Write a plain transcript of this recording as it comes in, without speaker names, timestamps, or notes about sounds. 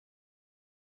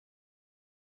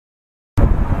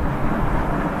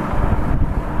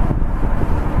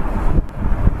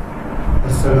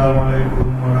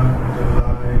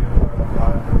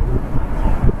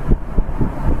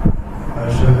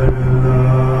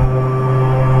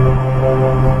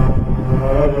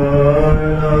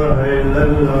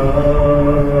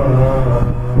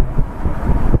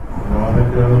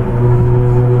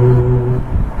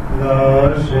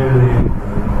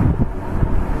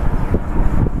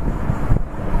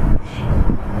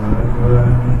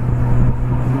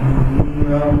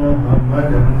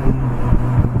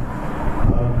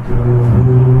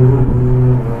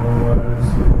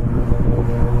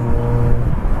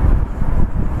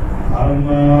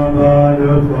بعد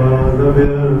فأعوذ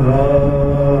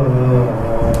بالله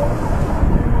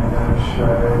من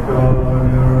الشيطان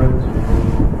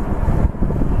الرجيم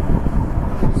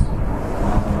بسم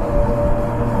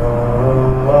الله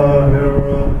الرحمن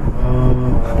الرحيم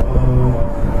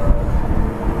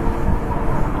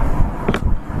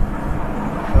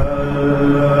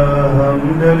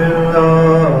الحمد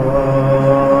لله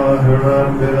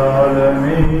رب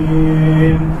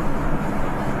العالمين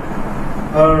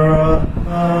الرحمن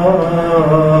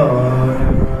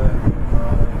الرحيم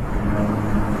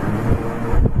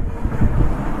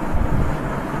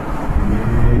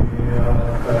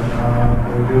إياك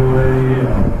نعبد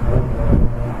وإياك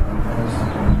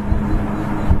نستعين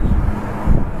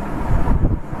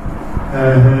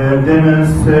اهدنا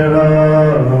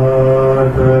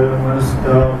الصراط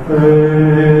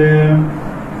المستقيم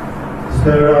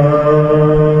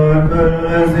صراط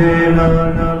الذين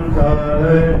أنعمت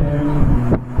عليهم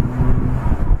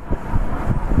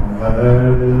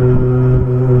غير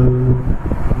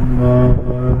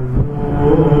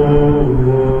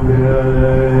المغضوب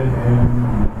عليهم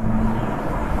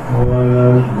ولا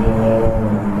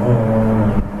الضالين.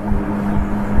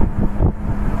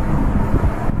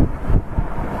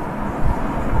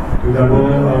 Tout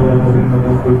d'abord, avant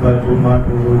notre Khutba Jummah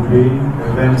d'aujourd'hui, le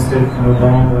 27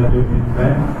 novembre 2020,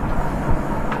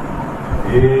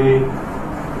 et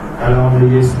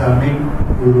calendrier islamique,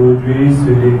 aujourd'hui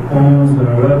c'est les 11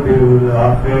 Rabi'ul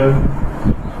Aakhir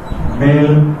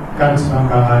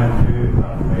 1442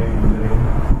 après Hijri.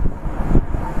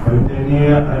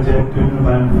 Retenir à tous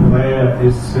nos frères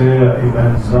et sœurs et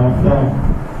nos enfants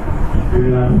de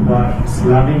la foi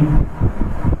islamique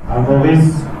à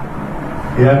Maurice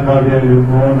et à travers le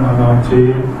monde en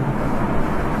entier,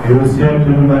 et aussi à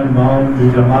tous les membres du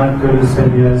Jamaat de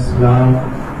Sahih Islam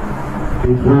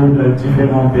qui trouvent dans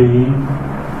différents pays.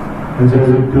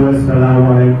 Assalamu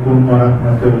alaikum wa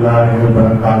rahmatullahi wa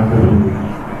barakatuh.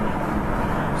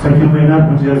 Ce qui mène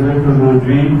pour dire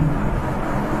aujourd'hui,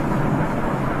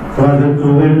 quand le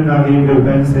tourisme arrive le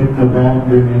 27 novembre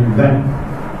 2020,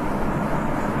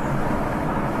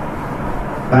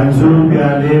 un jour bien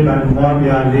aller, un mois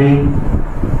bien aller,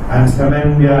 une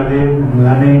semaine bien aller,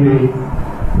 l'année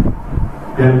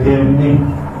bien terminée.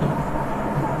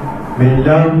 Mais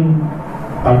l'homme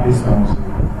pas puissance.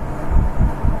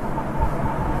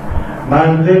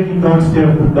 Malgré qu'il constitue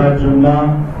un Khutba Jummah,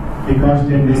 qui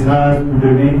constitue un message pour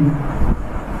donner,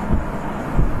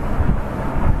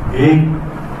 et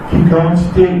qui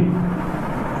constitue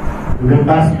le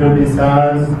passe le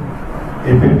message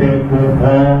et peut faire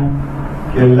comprendre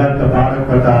qu'Allah Tabarak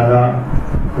wa Ta'ala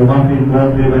comment il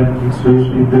montre quelque chose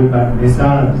qui donne un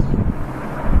message,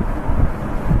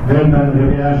 donne une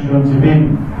révélation divine,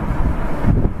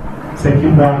 ce qui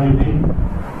va arriver.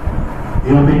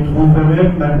 Et on peut trouver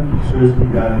même quelque chose qui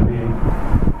va arriver.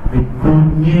 Mais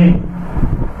combien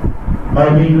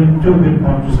parmi nous tous devons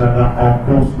prendre tout ça là en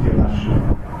considération?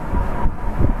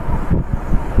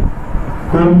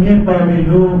 Combien parmi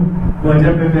nous vont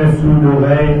dire peut faire sous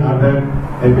l'oreille avec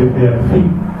un peu faire vie?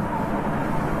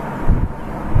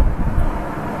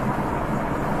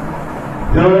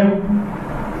 Donc,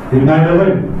 les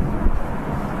malheureux,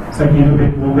 ce qui nous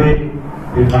fait trouver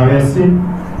des traversées.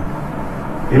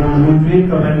 Et aujourd'hui,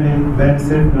 quand même, le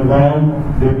 27 novembre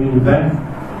 2020,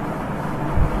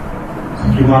 ce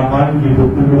qui m'apprend que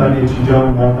beaucoup d'étudiants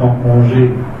vont en congé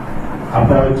à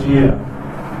partir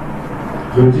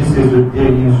de ces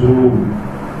derniers jours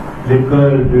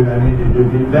l'école de l'année de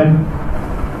 2020.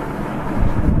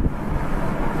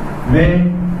 Mais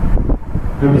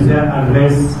le ministère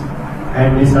adresse un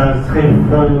message très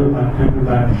fort à tous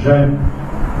les jeunes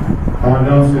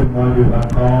pendant ce mois de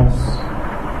vacances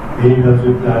et dans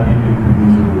toute l'année de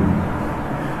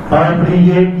 2020. Par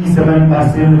prière qui s'est même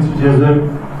passé, M. Jésus,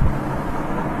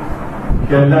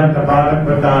 qu'Allah Tabarak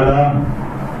wa Ta'ala,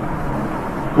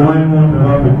 comment il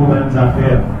montrera beaucoup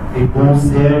d'affaires et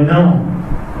concernant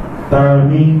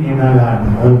parmi et dans la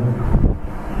drogue.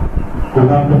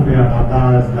 Comment pour faire à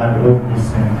base la drogue du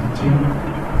synthétique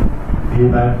et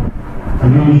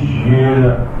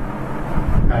plusieurs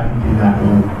qualités de la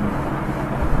drogue.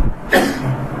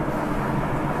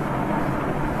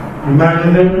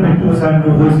 Malgré nous tous à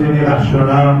nouvelle génération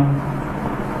là,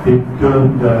 et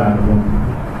tombe de la drogue.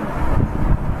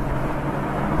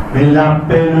 Mais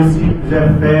l'appel aussi que je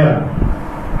faire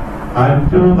à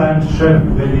tout un chef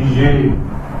religieux et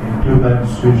tout un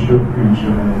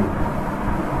socio-culturel.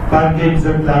 Pas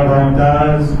qu'exacte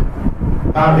l'avantage,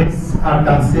 paraissent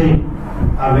attaquer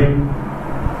avec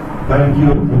un qui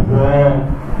au pouvoir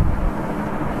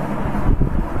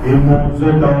et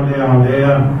monter dans l'air en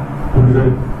l'air pour le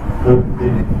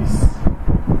bénéfice.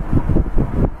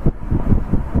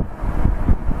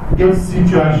 quelle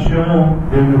situation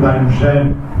de nouvelle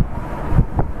jeune.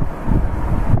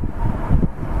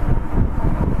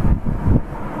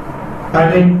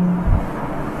 Allez,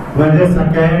 voilà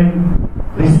chacun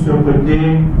pris sur le côté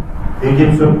et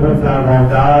qu'il se prend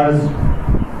l'avantage,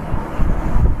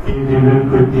 et de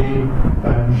l'autre côté,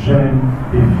 un jeune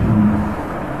et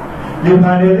fille. Les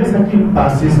malheureux, ça qui me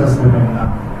passait cette semaine-là.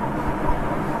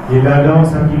 Et là,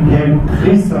 ça qui vient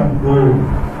triste encore.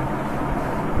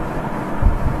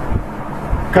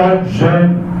 4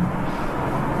 jeunes,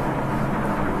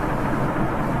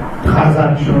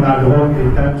 transactions à drogue et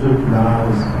tant de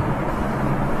classe.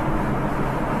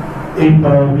 Et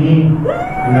parmi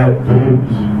la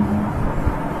drugs.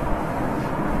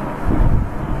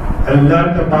 Allah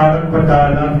tabarak wa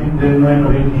ta'ala dit de nous une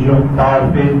religion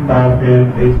parfaite,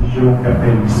 une religion qui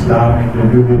appelle l'islam et de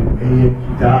le meilleur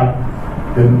kitab,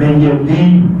 le meilleur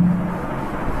livre.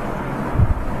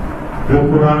 Le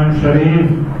Coran Sharif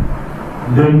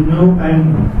donne nous un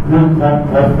grand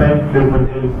prophète, le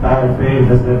modèle parfait,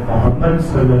 Hazrat Muhammad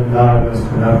sallallahu alayhi wa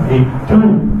sallam. Et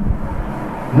tout,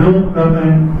 nous comme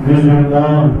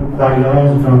musulmans, nous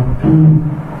croyons dans tout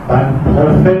un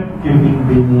prophète qui vient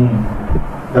bénir.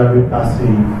 Dans le passé,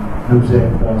 nous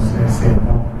aidons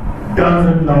sincèrement dans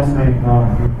l'enseignement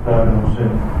du Coran.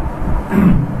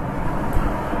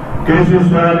 Que ce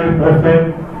soit le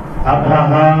prophète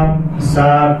Abraham,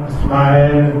 Isaac,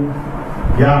 Ismaël,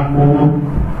 Jacob,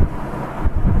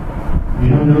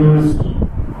 Yunus,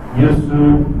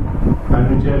 Yusuf,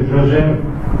 Joseph,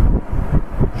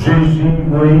 Jésus,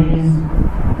 Moïse,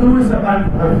 tous ces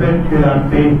prophètes que la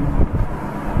paix,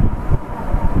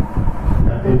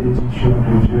 la bénédiction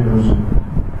de Dieu nous sauve.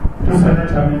 Tout ça n'est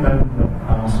jamais dans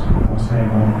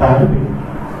l'enseignement parfait.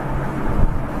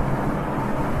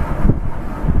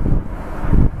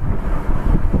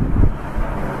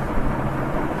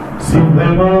 Si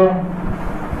vraiment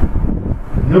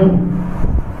nous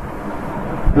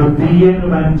payons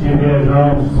nos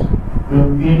divergences, nous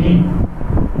unis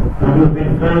pour nous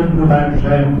défendre nos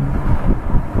jeunes,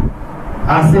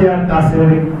 assez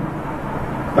attachés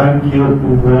par qui au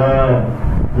pouvoir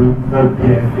pour notre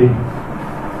bienfait,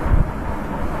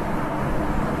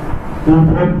 pour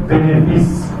notre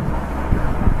bénéfice,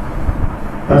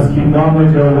 parce qu'il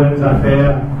manque de bonnes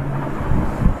affaires,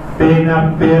 peine à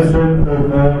personne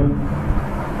au monde.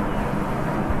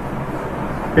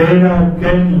 Peine à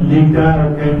aucun État,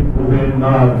 aucun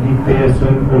gouvernement, ni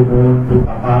personne au monde pour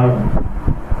capable.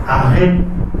 Arrête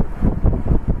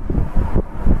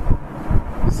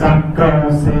ça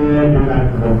cancer de la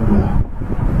drogue là,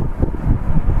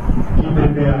 qui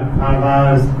peut faire un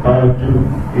ravage partout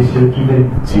et surtout les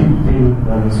types de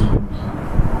mauvaises choses.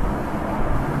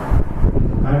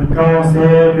 Un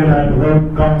cancer de la drogue,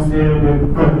 cancer de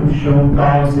corruption,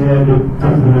 cancer de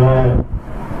pouvoir.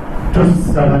 Tout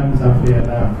ça va nous affaires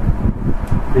là,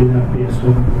 et la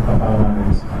personne pour capable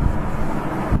avec ça.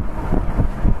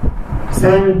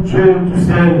 C'est Dieu tout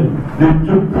seul, le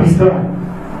Tout-Puissant,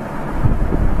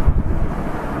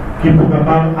 qui peut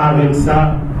capable avec ça,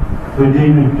 aider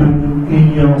nous tous nous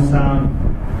unis ensemble.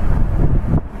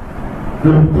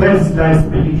 Nous presse la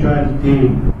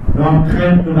spiritualité, nous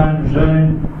entraîne nos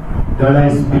jeunes dans la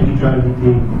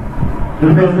spiritualité.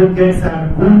 Nous faisons que ça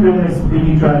goût de la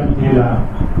spiritualité là.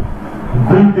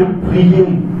 Goût de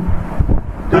prier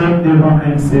devant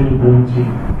un seul bon Dieu.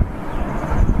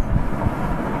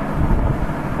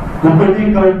 Vous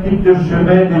connaissez quand on quitte le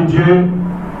chemin de Dieu,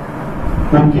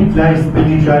 on quitte la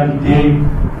spiritualité,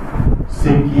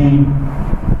 c'est qui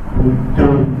nous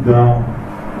donne dans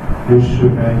le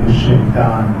chemin de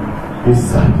Shaitan, de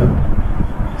Satan.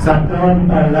 Satan n'est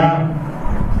pas là,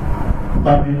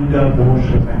 pas venu d'un bon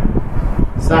chemin.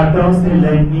 Satan, c'est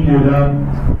l'ennemi de l'homme.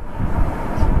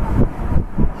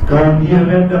 Quand on dit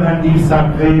même dans un livre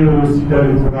sacré aussi dans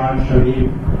le Coran Sharif,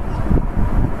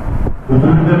 vous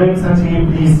trouverez que ça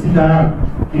dit ici là,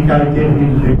 qui a été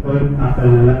répondu à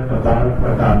Allah Tabarak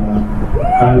wa Ta'ala.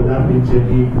 Allah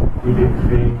Bidjali, il est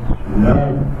créé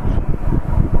l'homme.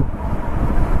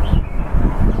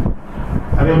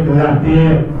 Avec la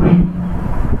terre, oui,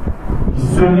 qui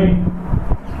sonnait,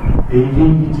 et il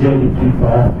dit qu'il tient les plus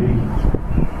parfaits.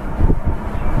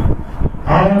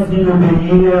 Osez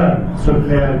obéir ce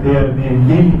créateur, mais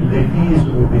il refuse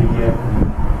d'obéir.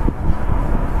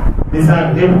 Mais ça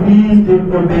refuse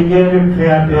d'obéir le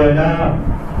créateur là,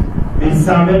 mais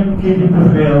ça même qu'il peut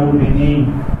faire obéir,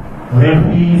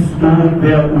 refuse tout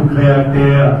vers le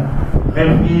créateur,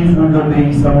 refuse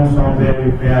l'obéissance envers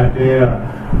le créateur,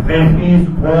 refuse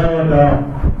croire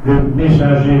dans le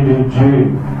messager de Dieu,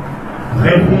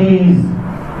 refuse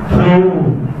trop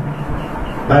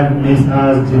le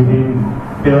message divin.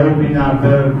 faire une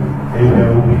aveugle et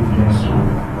faire une bien sourd.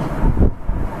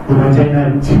 Pour mettre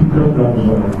un diplôme dans le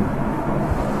monde.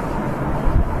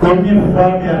 Combien de fois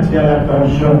il attire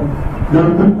l'attention de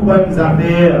beaucoup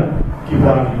d'affaires qui vont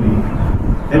arriver.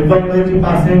 Et comme on dit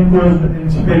passer une cause un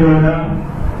petit peu là,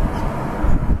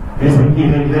 et ce qui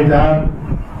est regrettable,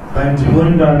 quand un petit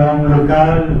monde dans la langue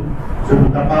locale, je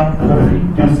suis capable de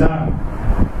profiter de ça.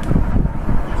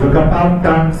 Je suis capable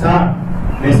d'entendre ça,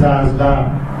 message-là.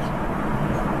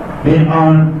 Mais en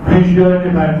plusieurs de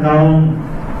ma langue,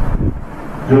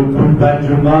 le Khutba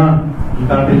Jummah, il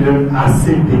va me donner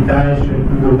assez de détails sur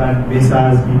tout le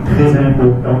message qui est très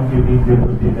important qui vient de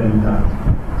côté de l'État.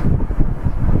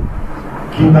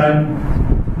 Qui va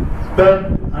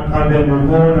peuple à travers le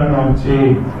monde en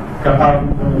entier capable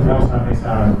de comprendre ce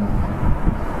message.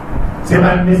 C'est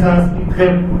un message qui est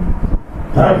très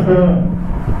profond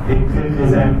et très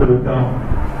très important.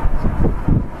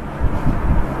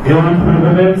 Et on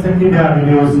trouve même ce qui est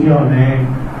arrivé aussi en Inde,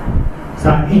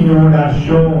 sa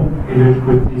inondation et le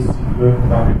côté cyclone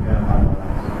va faire mal.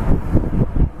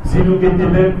 Si nous étions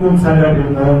même comme ça dans le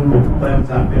monde, pour tout même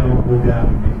ça fait un gros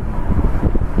arriver.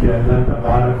 Que Allah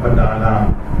tabarak wa ta'ala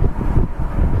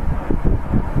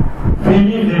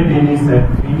fini révéler cette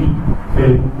fini,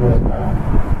 fait-nous comprendre.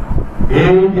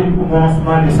 Et le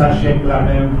commencement de sa chèque là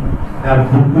même, il y a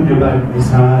beaucoup de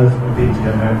messages, on peut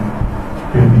dire même,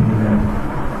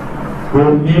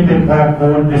 combien de prendre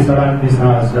compte de ce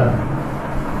message-là?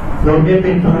 Combien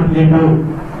de tourner les mots?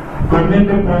 Combien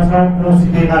de prendre en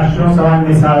considération ce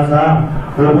message-là?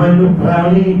 Au moins nous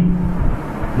prenons,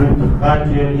 nous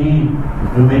traduisons,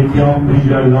 nous mettons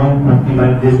plusieurs langues pour qu'il y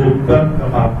ait des autres peuples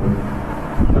capables.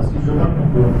 Parce qu'ils ne nous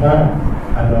comprendre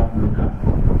à leur local.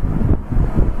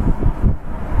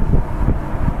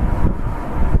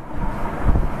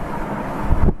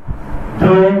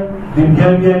 Donc, des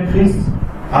bien tristes,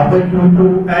 après que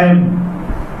nous aime,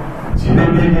 si les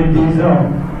bébés de 10 ans,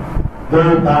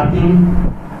 de partir,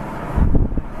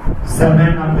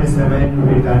 semaine après semaine,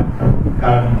 nous avons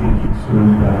carité quelque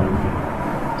chose d'arriver.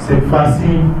 Cette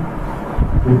fois-ci,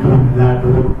 nous trouvons la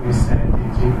drogue et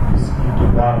synthétique,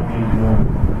 puisqu'il doit millions.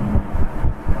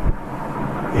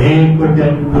 Et côté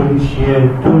policier,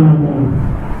 tout le monde,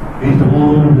 il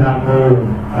trouve la mort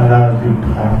à l'âge de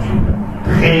 38 ans.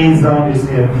 13 ans de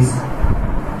service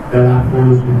de la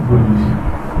force de police.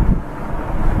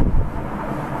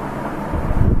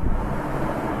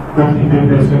 Continuez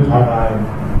de faire ce travail.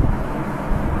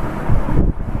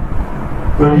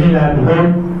 Prenez la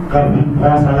drogue, quand il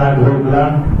pense à la drogue là,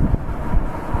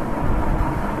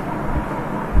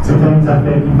 c'est une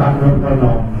affaire qui parle notre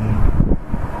langue.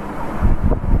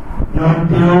 Il y a un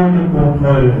théorie de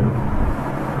contrôle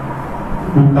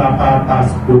pour capable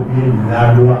de copier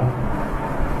la loi.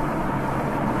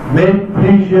 Mais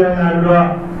plusieurs la loi,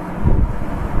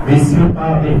 mais si on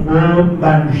parle des fautes,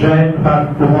 man jeune, man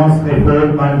commence les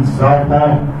fautes, man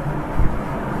enfants,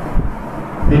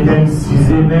 peut-être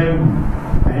sixième même,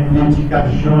 une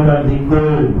éducation dans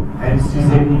l'école, un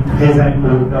sujet qui est très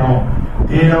important.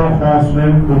 Et l'enfance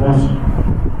même commence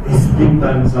à expliquer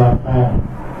à nos enfants.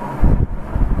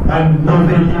 Un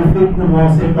mauvais effet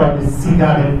commencer par les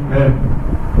cigarettes même,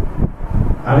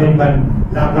 avec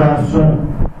la boisson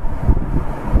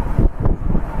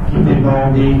qui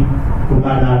demandait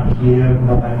comment la pierre,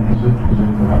 comment les autres qui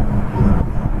ont raconté.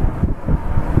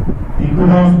 Il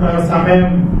commence par ça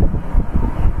même.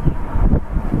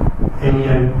 Et il y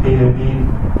a une pyramide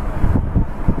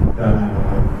dans la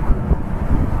drogue.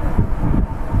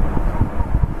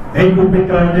 Et vous pouvez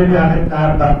quand avec la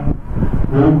dame,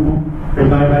 vous pouvez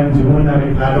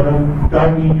avec la drogue,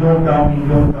 dans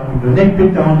millions. Dès que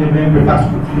vous avez même de pas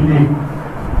continuer.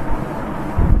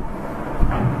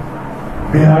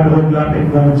 Mais la drogue là peut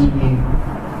continuer.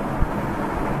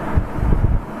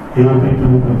 Et on peut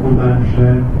trouver beaucoup de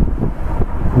jeunes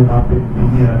pour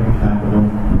venir avec la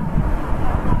drogue.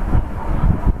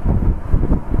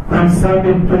 Comme ça,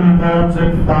 que tout le monde,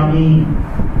 cette famille,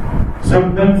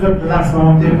 même la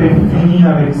santé peut finir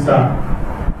avec ça.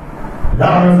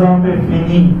 L'argent peut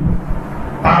finir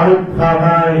par le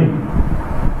travail,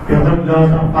 et votre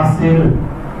l'argent facile.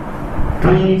 Tout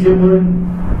le monde,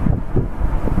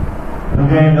 nous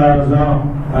gagnons l'argent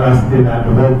à rester la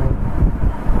drogue.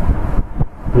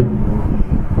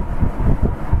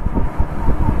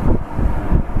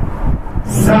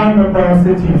 Ça me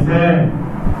pensait qu'il faisait.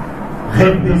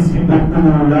 Réfléchis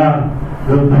beaucoup là,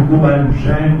 de beaucoup de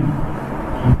jeunes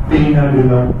qui peinent de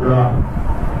l'emploi,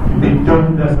 qui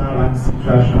bétonnent dans cette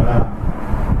situation-là.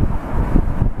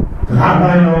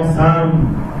 Travaillent ensemble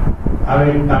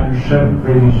avec un chef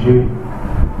religieux,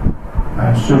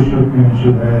 un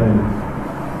socio-culturel,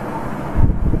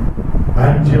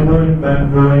 un Jamaat, un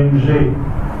ONG,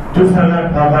 tout ça là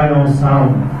travaille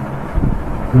ensemble,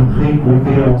 nous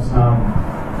regrouper ensemble,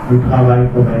 nous travaillons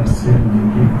comme un seul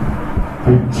équipe,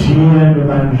 pour tirer le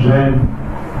même jeune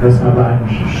de sa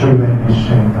chemin de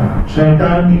Shaitan.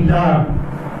 Shaitan est là,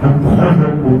 nous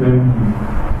provoquons même,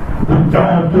 nous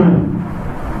tentons.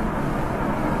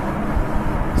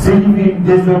 C'est lui qui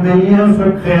désobéir ce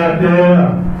Créateur,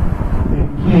 et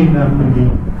qui n'a plus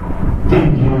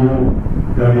dédié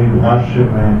dans les droits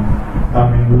chemins,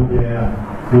 parmi nous vers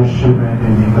le chemin de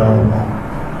l'égarement,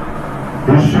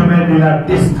 le chemin de la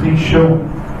destruction.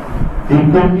 Et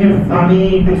combien de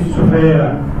familles ont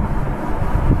souffert,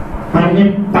 combien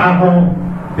de parents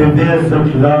pervers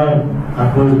là à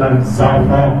cause d'un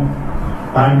enfant,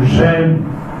 d'un jeune,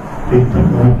 et tout le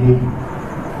monde.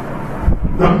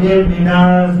 Combien de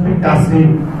ménages sont cassés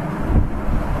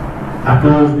à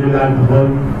cause de la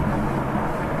drogue.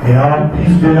 Et en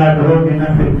plus de la drogue, il y a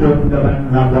un peu d'autres devant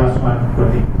la boisson à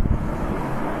côté.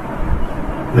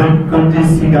 L'autre côté,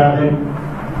 cigarette.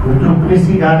 Le tout prix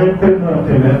cigarette peut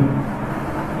monter même.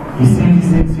 Ici,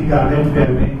 c'est une cigarette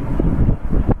fermée.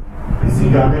 Les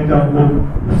cigarettes en groupe.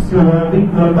 Si on a envie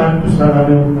de voir tout ça,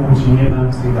 on continue dans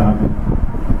la cigarette.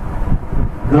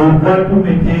 On doit tout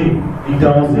mettre, et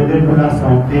danser pour la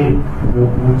santé, on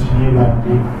continue à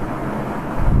monter.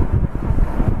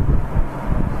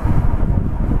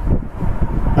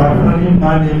 Parfois, il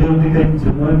m'a dit au début du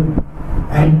monde,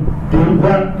 un, deux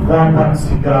boîtes, trois boîtes de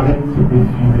cigarettes qui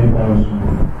peuvent fumer par jour.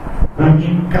 On y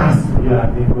casse à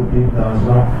des côtés de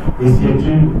l'argent. Et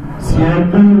si un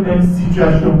peu une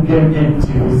situation bien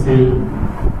difficile,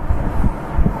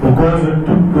 on cause de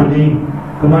tout connaître,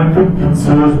 comment toute petite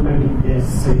chose peut bien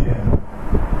se faire.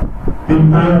 Une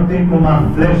volonté comme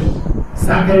une flèche,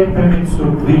 ça qu'elle peut mettre sur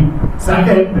le prix, ça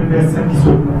qu'elle peut faire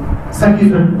ça qui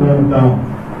sont contents.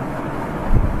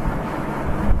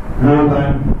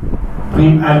 L'organe,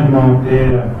 prix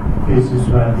alimentaire, que ce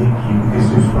soit d'équipe, que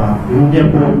ce soit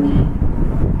n'importe qui.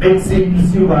 Médecin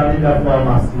ici, on va aller à la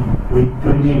pharmacie, pour y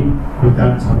tenir autant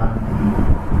de son activité.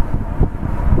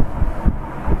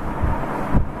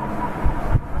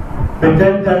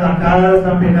 Peut-être dans la case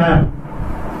d'un pénal,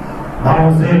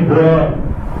 manger, boire,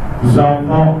 les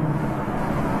enfants,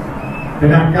 mais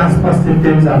la casse parce que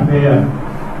telles affaires,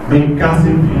 mais une casse est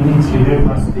finie, tirée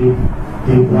parce que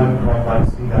des boîtes, trois boîtes de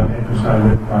cigarettes, tout ça,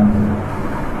 le point de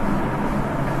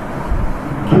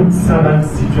toute cette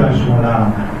situation-là,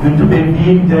 nous devons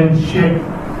vivre d'un chèque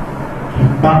qui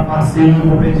va passer,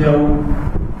 on peut dire,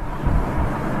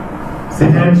 c'est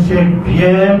un chèque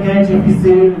bien, bien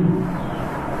difficile.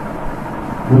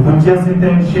 Vous pouvez dire que c'est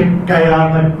un chèque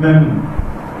Kayamat même.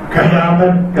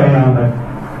 Kayamat.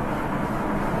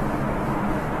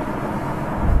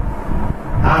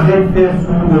 Arrête de faire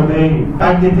son oreille.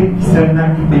 Pas que des personnes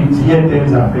qui peuvent dire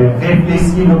telles affaires.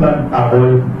 Réfléchis aux bonnes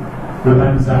paroles, aux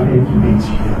bonnes affaires qui peuvent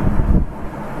dire.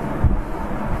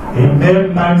 Et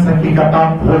même ceux qui sont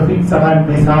capables de profiter de ce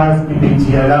message qui peut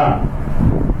dire là.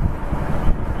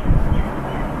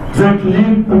 Vous êtes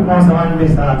libre pour prendre ce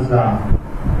message là.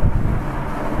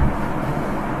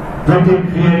 Vous êtes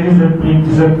écrit, vous êtes pris,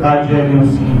 vous êtes traduit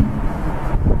aussi.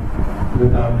 Vous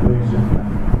êtes appelé, vous êtes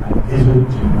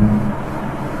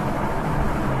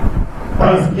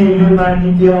parce que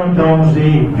l'humanité est en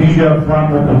danger, plusieurs fois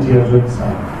pour dire ça.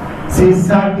 C'est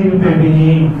ça qui nous peut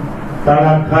venir par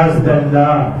la grâce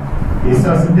d'Allah. Et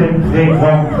ça, c'est une très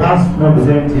grande grâce pour nous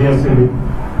intéresser.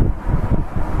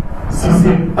 Si ce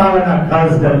n'est pas la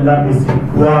grâce d'Allah, mais c'est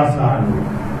quoi ça?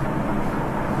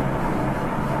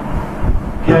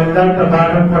 Qu'Allah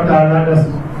Ta'ala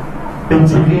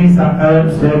utilise un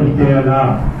serviteur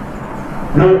là,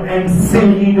 une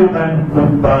série de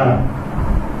Khutba,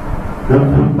 le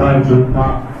Khutba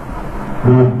Jummah,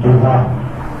 le droit,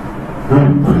 le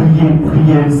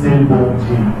prier, c'est le bon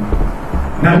Dieu.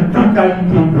 Dans toute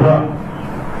qualité de droit,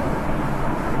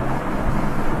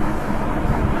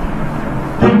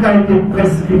 toute qualité de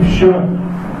prescription,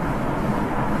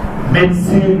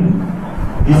 médecine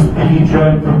et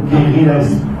spirituelle pour guérir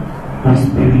la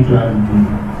spiritualité.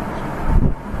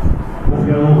 Pour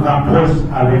faire un rapproche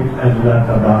avec Allah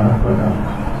Ta'ala.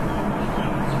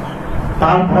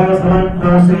 Pas prendre un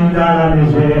conseil dans la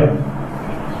légère.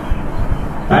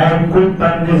 Pas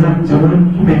écouter des autres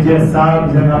qui me disent ça,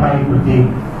 vous n'avez pas écouté.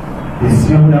 Et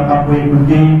si vous n'avez pas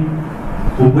écouté,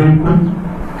 vous pouvez écouter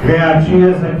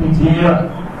créatures qui disent,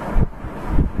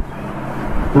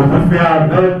 vous pouvez faire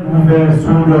avec, vous faire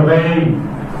sous l'oreille.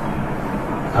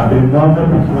 Avec moi, pour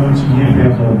continuer à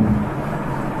faire ça.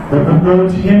 Pour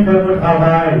continuer à faire le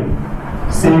travail,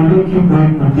 c'est lui qui peut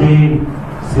écouter,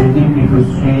 c'est lui qui peut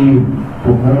suivre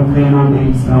pour montrer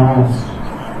l'obéissance.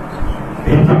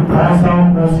 Et tu prends ça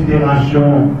en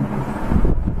considération.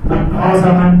 Tu prends ça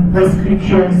comme une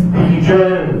prescription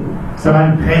spirituelle, ça va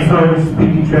une trésor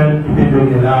spirituel qui t'est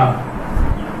donné là.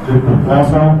 Tu prends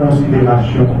ça en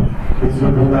considération. Et ce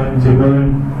problème, c'est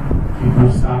bon qui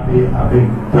vous savez avec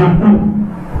beaucoup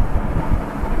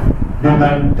de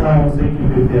même temps qui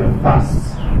peut faire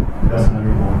face à ce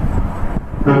monde.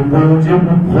 Le bon Dieu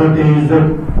vous protège,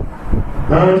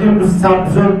 bon Dieu vous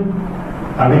s'absorbe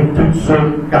avec toutes sortes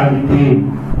de qualités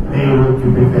et qui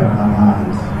peut faire la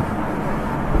base.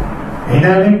 Et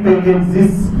dans les pays qui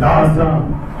existent, l'argent,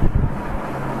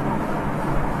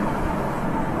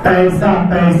 paye ça,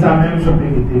 même sur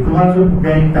vérité. Comment vous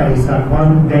gagnez paye ça,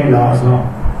 comment vous gagnez l'argent?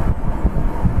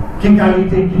 Quelle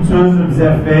qualité, quelle chose vous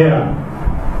avez fait?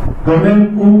 Quand même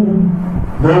où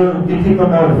vous étiez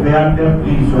comme un verre de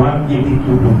prison qui était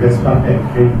tout, vous ne pas faire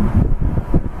crime.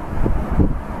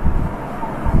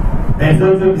 Les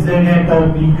autres vous avez encore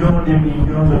millions de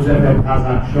millions de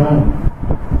transactions.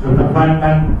 Je ne peux pas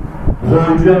même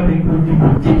produire avec vous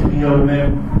pour détruire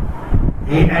eux-mêmes.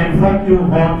 Et une fois que vous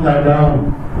rentrez là-dedans,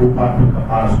 vous ne pouvez pas être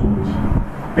capable de sortir.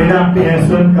 Mais la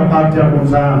personne capable de dire comme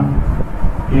ça,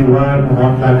 et ouais, vous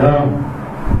rentrez là-dedans,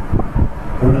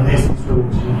 on reste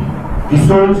sorti. Il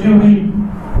sortit, oui.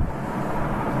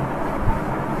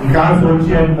 Il a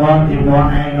sorti un mois, des mois,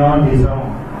 un an, des ans.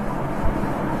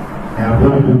 Et après,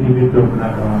 vous vivez tout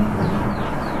là-dedans.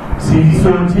 S'il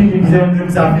sortit, il disait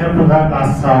que ça vient pour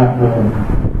remplacer ça encore.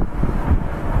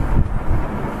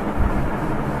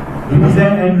 Il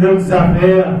disait une autre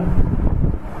affaire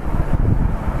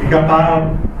qui est capable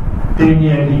de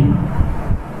tenir ligne.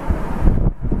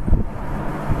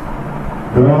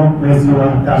 Donc, merci, on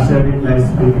va attacher avec la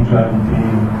spiritualité.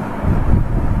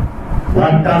 On va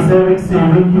attacher avec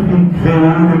celui qui fait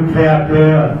créer le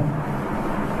Créateur,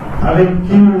 avec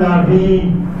qui la vie,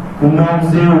 pour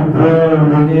manger au cœur,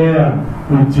 l'honneur,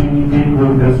 pour dignité, pour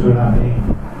le soleil.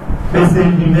 Mais c'est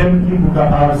lui-même qui est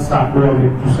capable de s'accorder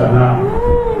avec tout cela.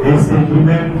 Et c'est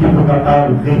lui-même qui est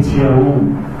capable de retirer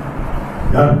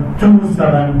dans toute sa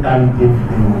mentalité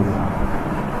fléau.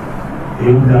 Et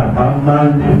on a pas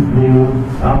mal de fléaux,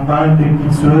 pas mal de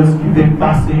petites choses qui peuvent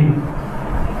passer.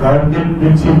 Comme des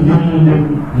petites lignes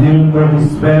de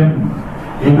l'islam,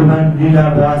 et nous avons dit la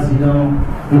voisinante,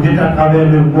 nous sommes à travers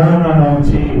le monde en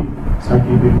entier, ça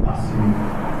qui peut passer.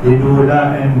 Et nous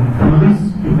là, un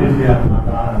touriste qui peut faire la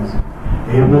base.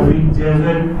 Et au fil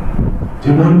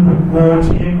du monde pour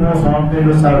continuer à concentrer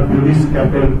le virus qui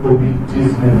appelle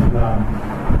Covid-19 là.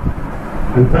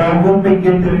 Le Congo peut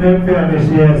même faire des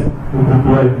gestes pour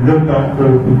pouvoir le temps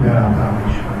pour faire la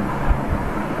tâche.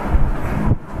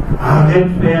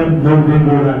 Arrête de faire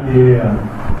Novembre la terre.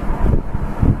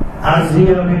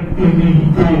 Agir avec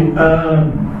humilité,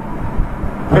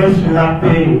 prêche la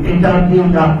paix, établir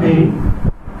la paix.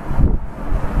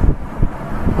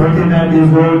 Côté d'un des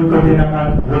autres, côté d'un pas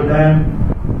de problème.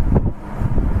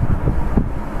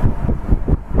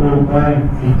 Au moins,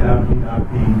 établir la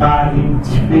paix.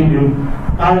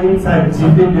 Parler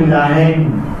de la haine,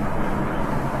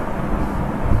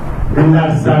 de la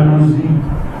jalousie.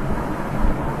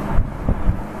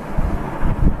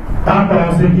 Pas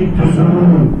penser qu'il est toujours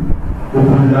au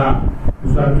bout là,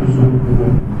 nous sommes toujours au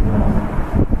bout.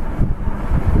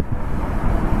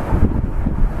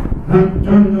 Nous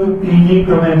tous nous unis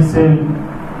comme un seul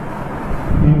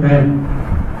humain,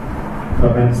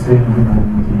 comme un seul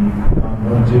humanité,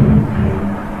 comme Dieu le crée.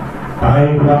 Par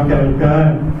exemple, quelqu'un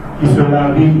qui se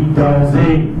lavait, il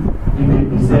dansait, il me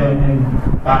disait,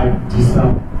 pas 10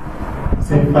 ans.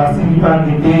 Cette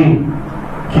facilité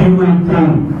qui ont été,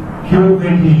 qui ont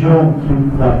religion, qui ont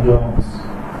croyance.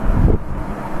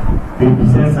 Il me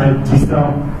disait, ça 10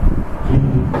 ans,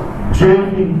 Dieu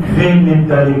qui crée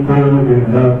dans l'école de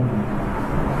l'homme.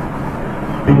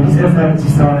 Il me disait, ça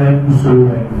 10 ans, nous serons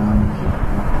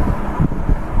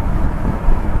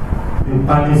mais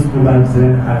pas l'esprit à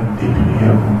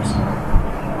détruire comme ça.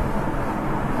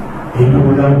 Et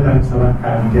nous, là, ça va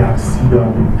qualité accident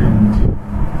de tout.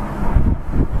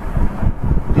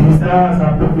 Et ça, sa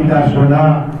population-là,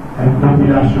 une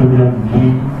population qui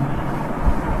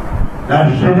la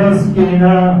jeunesse qui est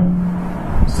là,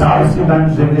 ça aussi, une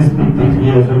jeunesse qui détruit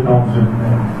les autres en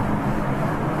eux-mêmes.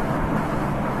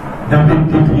 N'a pas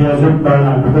détruit les autres par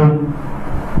la drogue,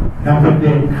 n'a pas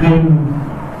des crimes,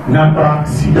 n'a pas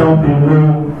accident de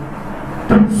l'eau,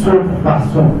 toutes sortes de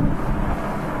façons.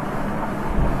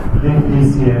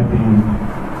 Réfléchir un peu.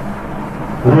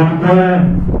 Au moins,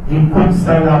 écoute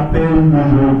ça l'appel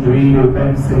aujourd'hui, le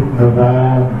 27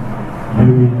 novembre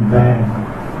 2020.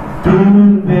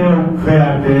 Tourne vers le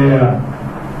Créateur.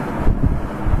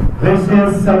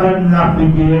 Recherche ça va la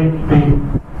prière qui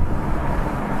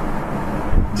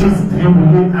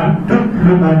distribuer à toute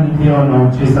l'humanité en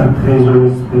entier sa trésor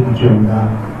spirituel-là.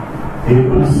 Et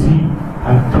aussi à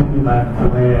tous les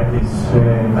frères et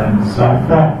sœurs, les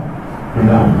enfants de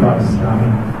la foi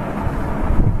islamique.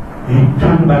 Et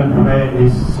tous les frères et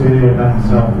sœurs, les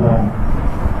enfants,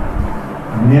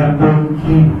 n'importe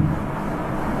qui,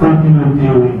 communauté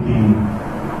ou église,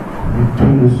 mais tous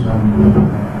nous sommes des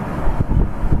frères.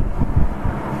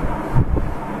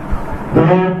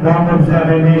 Donc, dans notre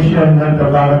examination de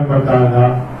Tabarak wa Ta'ala,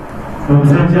 nous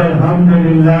disons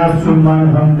Alhamdulillah, Summa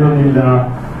Alhamdulillah.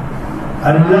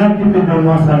 Allah qui te donne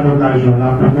cette occasion-là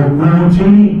pour nous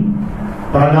continuer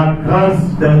par la grâce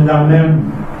d'Allah même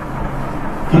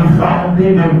qui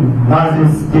remplit de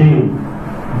majesté,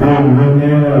 de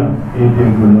l'honneur et de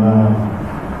gloire.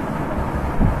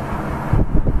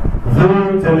 Zul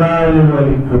Jalal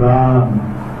wal Ikram,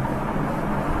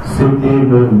 c'était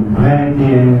le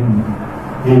 21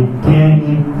 et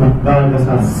dernier Khutba de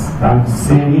sa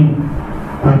série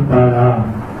Khutba-là,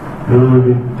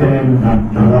 le thème du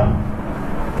droit.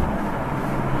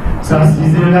 Ça,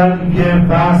 c'est là qui vient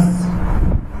basse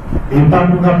et pas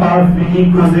pour capable finir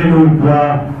causer le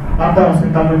droit. Pas penser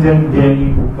comme dire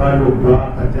dernier pour pas le droit,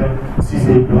 c'est-à-dire si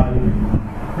c'est le droit.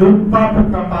 Nous pas pour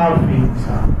capable finir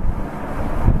ça.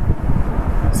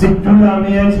 C'est tout la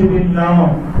meilleure qui vient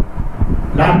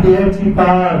la terre qui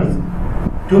passe,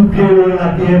 tout pied la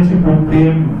terre qui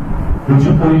comprime, que tu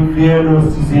peux écrire le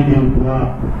si c'est le droit.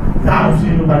 Là aussi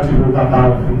nous pas toujours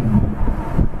capable finir.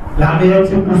 La meilleure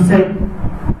qui possède.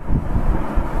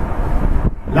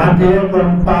 La terre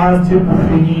comme passe, c'est pour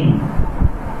finir.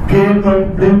 Pierre comme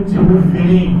pleine, c'est pour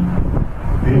finir.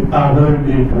 Les paroles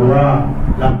de toi,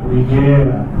 la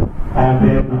prière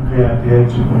envers le Créateur,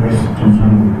 tu connais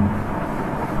toujours.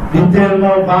 C'est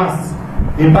tellement vaste,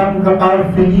 et pas capable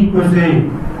de finir que c'est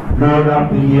la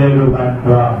prière, le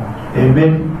bandois, et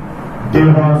mettre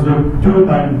devant eux tout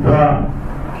bandois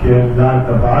qui est là,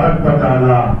 Tabarak wa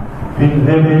Ta'ala, puis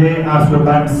révéler à ce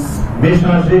ban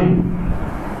m'échanger.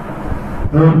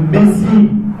 Le Messie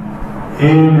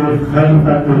et le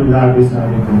Khalifatullah de sa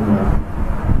époque.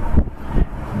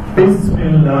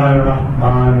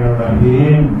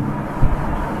 Bismillahirrahmanirrahim.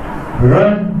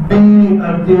 Rabbi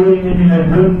atini min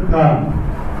ladunka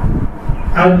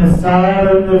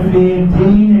ansaran fi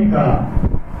dinika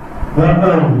wa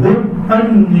aghdib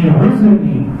anni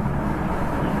huzni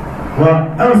wa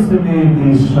asli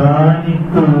lisani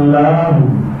kullahu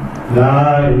la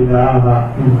ilaha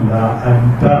illa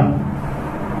anta.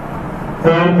 Ô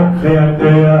mon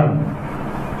Créateur,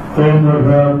 ô mon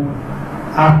Rab,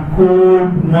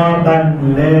 accorde-moi dans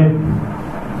l'aide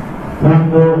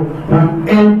pour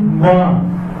aide-moi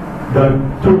dans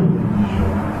toute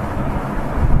religion.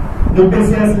 Nous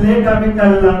pouvons l'aide avec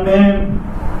Allah même,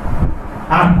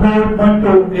 accorde-moi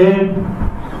ton aide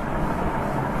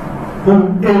pour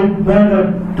aide-moi dans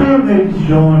toute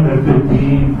religion de te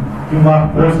dire, tu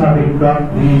m'approches avec toi,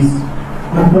 Christ,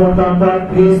 nous comptons toi,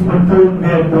 Christ, pour tout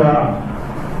vers toi.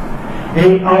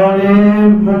 Et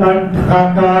enlève mon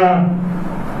tracas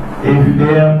et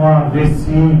fais-moi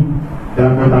récit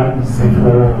dans mon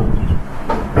séjour.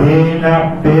 Et la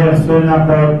personne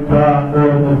apporte toi, ô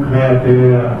mon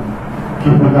Créateur, qui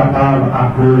peut capable à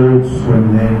cause son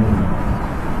aide.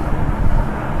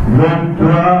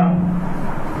 L'homme-toi,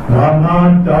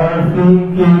 Raman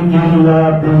Tawfiq illa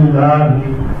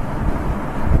billahi,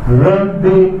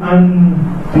 Rabbi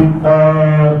antiqa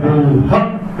bil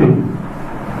haqqi.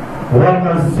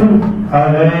 وَقَصِّرْ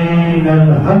عَلَيْنَا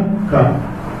الْحَقَّ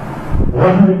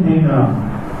وَاهْدِنَا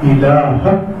إِلَى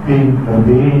حَقٍّ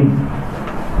مُبِينٍ.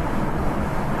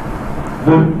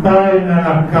 Le Père n'a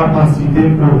la capacité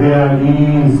pour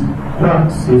réaliser quoi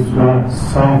que ce soit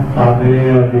sans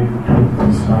faveur de tout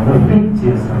puissant. Le fait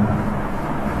dire ça.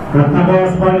 Le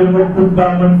commencement de mon Khutba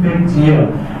me fait dire,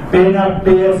 peine à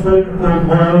personne au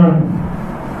monde,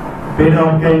 peine à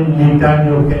aucun État,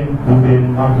 aucun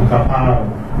gouvernement capable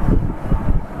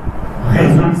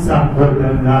résoudre sa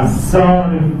problème-là sans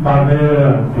le faveur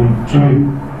de Dieu,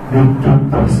 de tout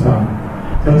puissant.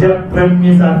 C'est-à-dire, la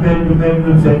première affaire, nous-mêmes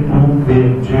nous êtes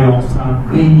vers Dieu, on s'en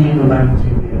prie, nous allons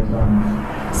Dieu.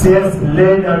 C'est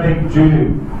l'aide avec Dieu.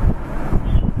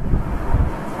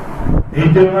 Et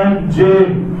demande Dieu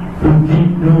pour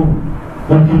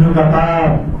qu'il nous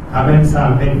capable avec sa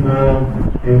réforme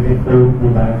et réforme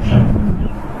pour la changer.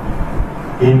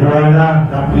 Et nous là,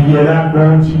 la prière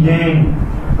continue.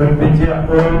 Je peux dire,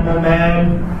 oh mon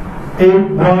Maître,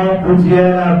 aide-moi pour dire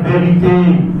la vérité.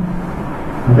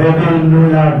 Révèle-nous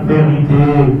la vérité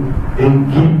et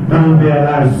guide-nous vers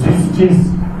la justice,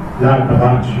 la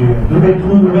droiture. Nous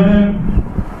trouvons même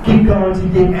qui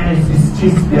quantité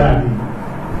d'injustice il y a.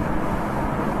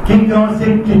 qui dans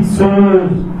ces petites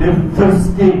choses de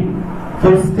fausseté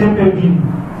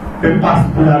peut passer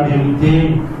pour la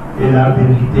vérité et la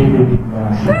vérité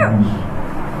évidemment change.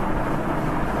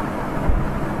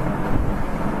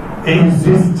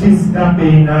 Injustice dans le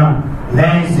pays,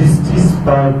 l'injustice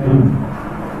partout.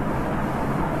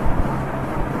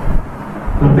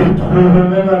 Vous pouvez trouver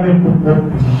même avec vos propres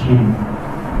péchés.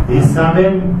 Et ça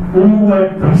même, où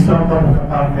est puissant comme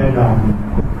capable de faire d'armes.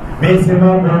 Mais c'est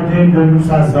ma volonté de nous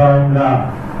s'asseoir là,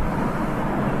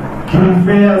 qui nous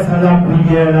fait à la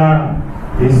prière là,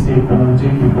 et c'est bon Dieu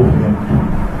qu'il faut faire tout.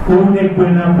 On est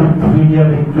prenant pour prier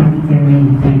avec toute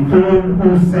humilité,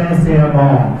 tout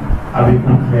sincèrement avec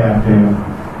notre Créateur.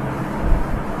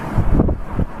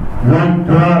 Donc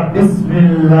toi,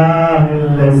 Bismillah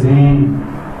al-Lazi,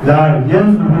 la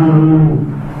yazhuru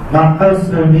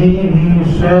maqasmihi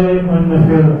shay'un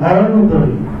fil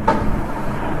ardi,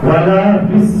 wala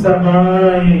fis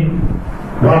samai,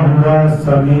 wa huwa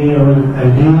sami'ul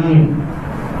alim.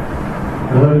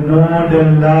 Au nom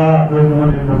d'Allah, au nom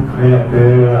de notre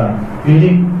Créateur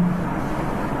unique,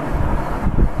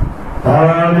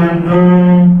 par le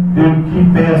nom de qui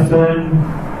personne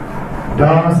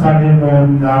dans sa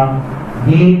mémoire,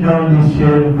 ni dans les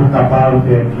cieux, pour capable de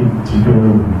faire qu'il dit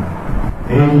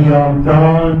et il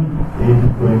entend et il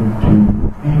connaît tout.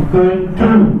 Il connaît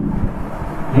tout.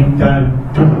 Il entend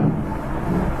tout.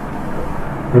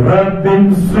 Rabbin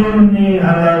sunni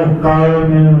ala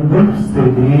al-qawmi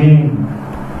al-mufsidin.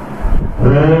 Oh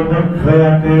mon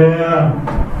Créateur,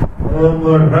 oh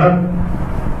mon Rabb,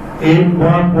 et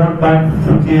moi pour pas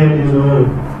foutre les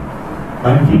autres,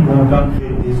 pas qui content de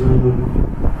créer des autres,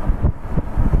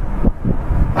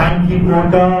 pas qui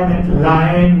content d'être la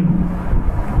haine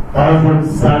par votre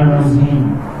jalousie.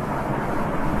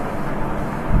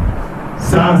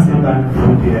 Ça, c'est pas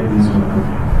foutre les autres.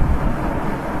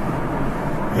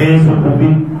 Et ce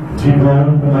Covid, du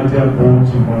monde, on va dire bon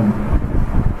du monde.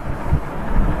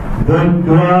 Donc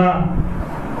toi,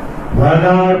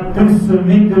 voilà tout ce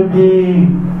mitbi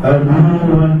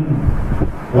adoun,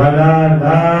 voilà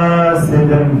là c'est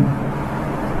de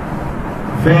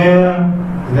faire,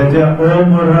 c'est-à-dire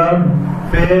honorable,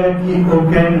 faire qui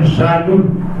aucun jaloux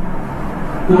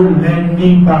ou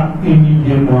l'ennemi pas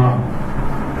humilier moi.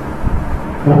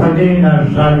 Vous connaissez la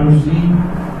jalousie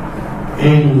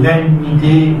et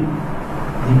l'ennemité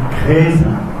qui crée ça.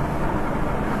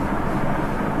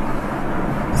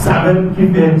 Ça même qui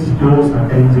fait du dos, ça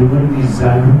fait du monde qui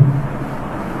jaloux.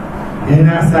 Et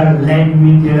là, ça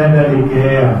l'ennemi là dans les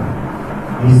guerres,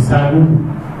 il jaloux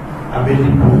avec les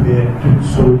pouvoirs, toutes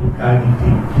sortes de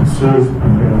qualités, toutes choses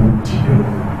pour faire un petit dos.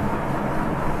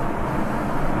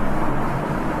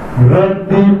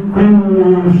 Rabbi kullu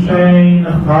shayn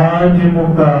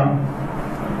khadimuka,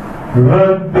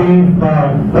 Rabbi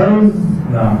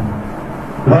fa'fazna,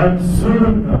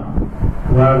 wansurna,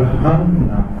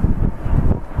 warhamna.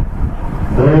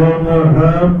 Oh mon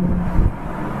Rab,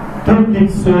 toutes les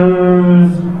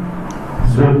choses,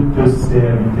 je te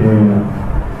servirai.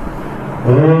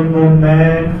 Oh mon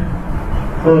Maître,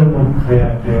 oh mon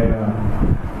Créateur,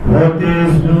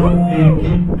 protège-nous et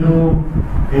guide-nous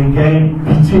et gagne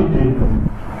pitié de nous.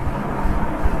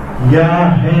 Ya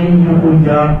Hayyu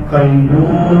Ya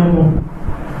Qayyum,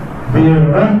 bi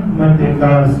rahmatika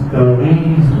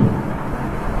astaghiith.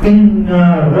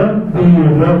 Inna Rabbi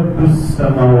Rabbus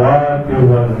Samawati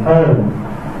wal Ard.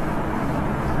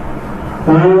 Ô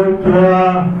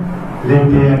toi,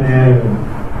 l'Éternel,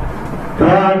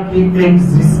 toi qui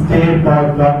existais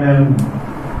par toi-même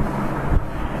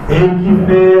et qui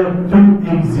fais tout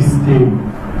exister,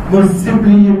 me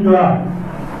supplie-toi,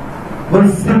 mon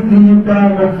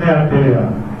Créateur,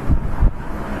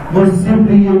 me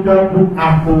supplie-toi pour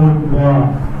accorder-moi.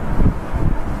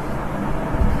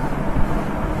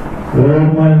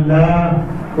 Oh Allah,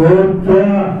 oh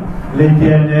toi,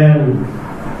 l'Éternel,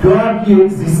 toi qui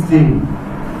existais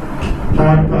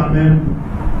par toi-même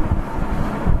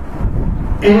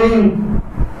et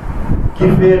qui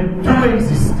fait tout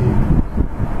exister.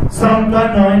 Sans toi,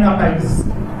 non, il n'a pas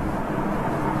existé.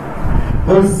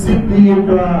 Oh,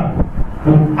 supplie-toi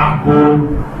pour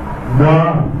accorder-moi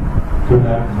de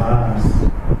la grâce.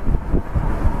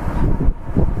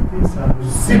 Et ça,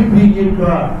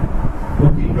 supplie-toi pour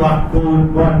qu'il doit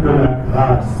accorder de la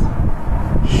grâce.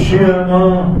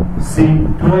 Sûrement, c'est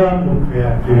toi mon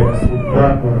Créateur, c'est toi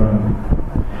mon homme.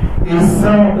 Et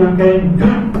sans aucun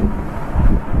doute,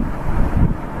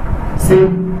 c'est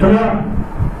toi,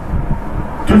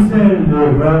 tout seul le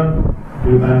roi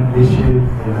devant l'échelle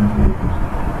et la terre.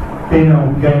 Et non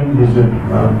gagne les autres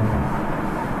hommes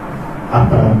à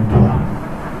part toi.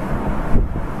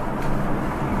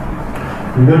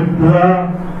 Le droit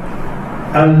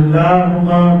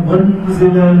Allahumma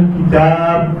munzil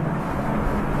al-kitab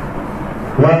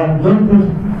wa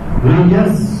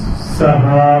mudriyas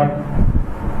sahab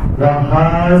wa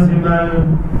hazim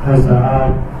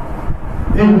al-hazab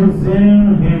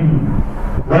ihzimhim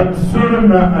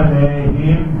wansurna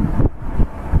alayhim.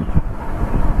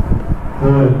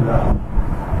 Oh Allah,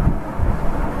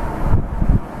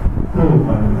 oh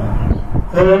Allah,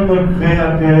 oh mon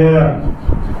Créateur,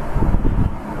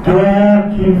 toi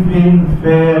qui viens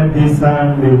faire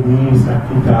descendre l'église, sa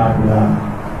kitab-là,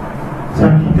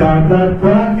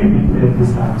 toi qui viens faire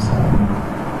descendre ça,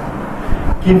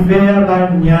 qui fait la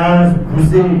niaise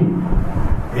bouser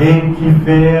et qui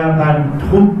fait la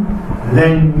troupe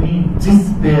l'ennemi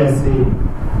dispersé.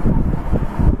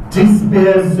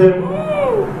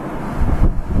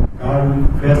 Quand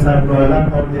on fait ça là,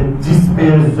 quand on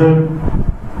disperse,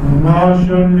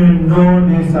 mentionne le nom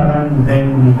de sa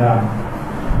l'ennemi là.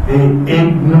 Et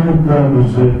aide-nous pour nous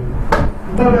eux.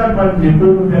 Nous ne pouvons pas dire que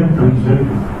nous sommes tous eux.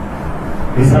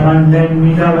 Et ça m'a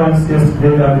l'ennemi d'avoir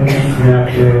s'esprit avec le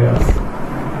Créateur.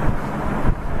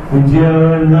 Pour dire,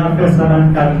 là, fait ça dans la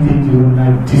qualité de Dieu, on a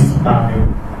disparu.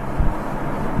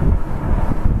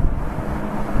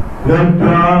 Le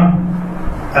droit,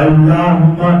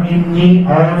 Allahumma inni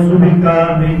a'uzubika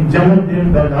min jahdil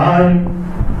balai,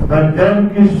 wa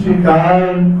darki shikai,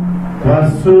 wa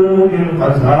su'il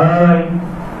qazai,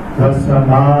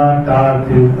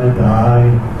 Wassamatatil adai.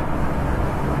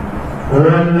 Oh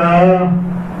Allah,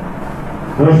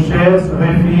 vos chers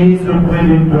réfugiés auprès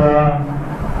de toi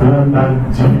pour ma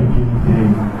difficulté,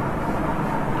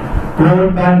 pour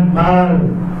ma mal,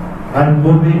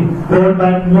 pour ma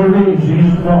mauvais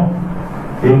jugement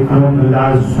et pour la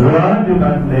joie de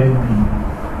ma ennemi.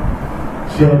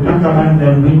 J'ai tout comme un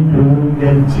ennemi, tout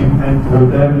un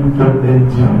problème, tout une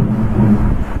difficulté.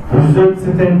 Pour eux,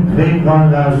 c'est une très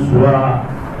grande joie,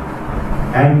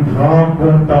 un grand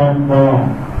contentement.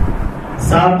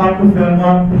 Ça n'a pas pu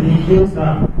faire plier ça.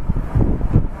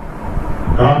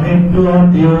 Quand nous en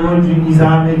dehors du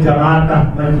Nizam et Jamaat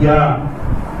Ahmadiyya,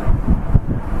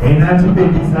 et nous avons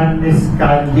descendu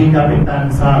l'escalier capitaine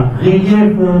ça, riez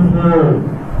pour vous.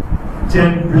 C'est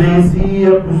un plaisir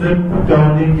pour eux pour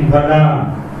tourner qui va là,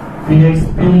 puis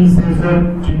expliquer ces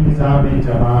œuvres du Nizam et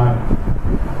Jamaat.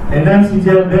 Et même si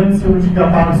on est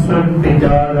capable de se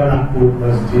pédale à la cour,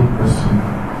 c'est possible.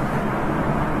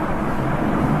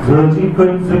 Je dis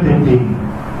comme ce dédé,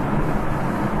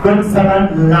 comme ça va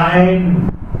line,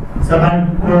 ça va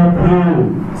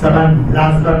complot, ça va la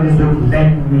joie des autres,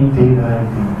 l'ennemi de la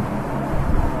vie.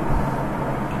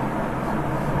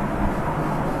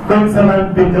 Comme ça va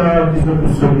pédale des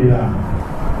autres celui-là,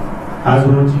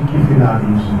 Hazrat qui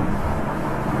finalise.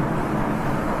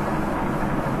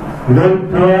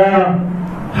 L'auteur,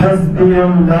 Hasbi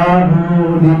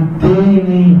Allahu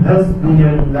lid-dini, Hasbi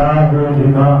Allahu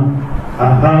lima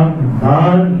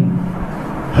ahammani,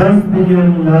 Hasbi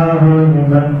Allahu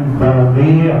liman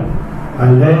baghiya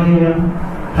alayya,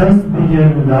 Hasbi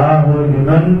Allahu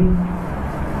liman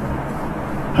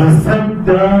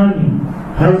hasaddani,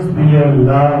 Hasbi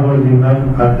Allahu liman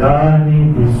qadani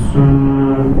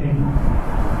bis-su'i.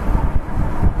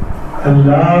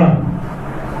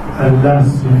 Allah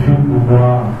suffit pour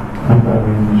moi, pour ma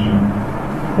religion.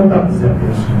 Pour ma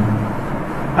personne.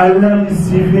 Allah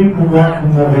suffit pour moi,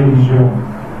 pour ma religion.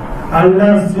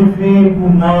 Allah suffit pour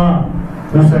moi,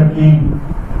 pour ce qui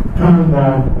tout le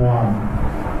monde croit.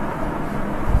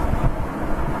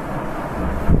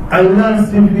 Allah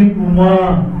suffit pour moi,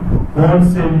 pour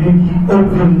celui qui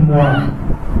opprime moi.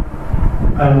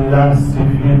 Allah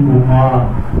suffit pour moi,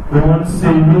 pour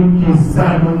celui qui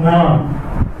salue moi.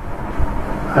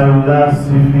 Allah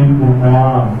suffit pour moi,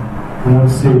 pour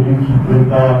celui qui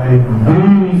prépare une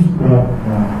ruse pour moi.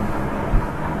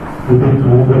 Peut-être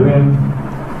vous pouvez,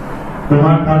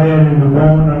 comment carrière le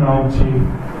monde en entier,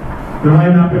 comment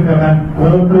on peut faire un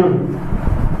complot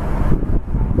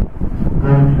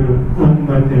contre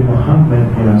l'Ummat de Muhammad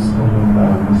sallallahu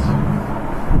alayhi wa sallam,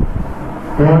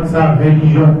 contre sa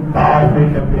religion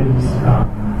parfaite appelée l'Islam.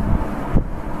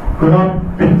 Comment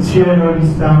petit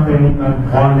l'islam est un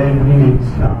grand ennemi de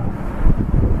l'islam.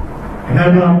 Et là,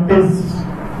 on peut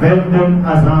même d'un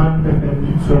Azim peut faire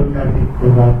toutes sortes de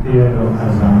commentaires au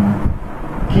Azim.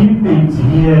 Qui peut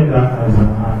dire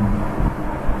d'Azim?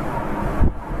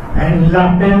 Et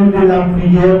l'appel de la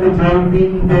prière de Dieu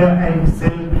vers un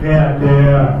seul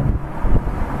créateur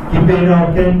qui peut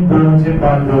aucun bon Dieu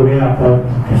pardonner à part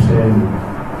tout seul.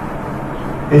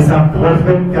 Et sa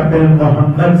prophète qui appelle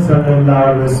Muhammad sallallahu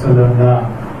alayhi wa sallam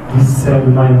qui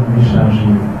seulement est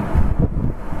changé.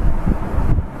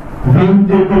 Vite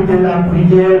de côté la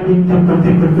prière, vite de côté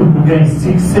que tu peux gagner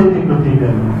succès de côté de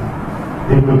lui.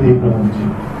 côté bon Dieu.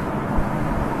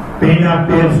 Mais la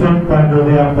personne peut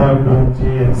adorer à part bon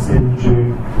Dieu, c'est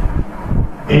Dieu.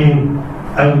 Et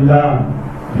Allah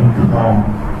est grand.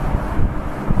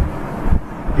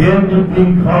 Rien de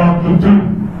plus grand que tout,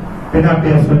 mais la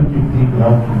personne qui est plus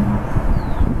grand que tout.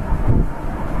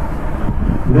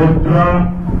 Le droit,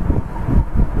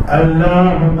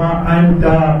 Allahumma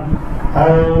anta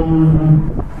a'udhu.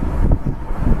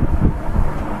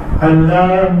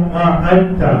 Allahumma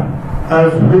anta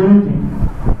azhudi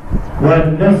wa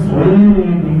nasri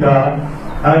bika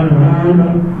anhulu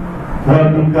wa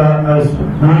bika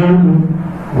asbulu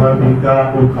wa bika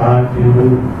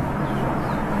uqatilu.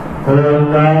 Oh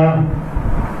Allah,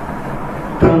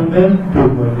 toi-même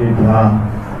t'ouvres les bras.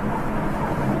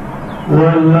 Oh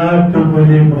Allah, t'ouvres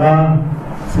les bras,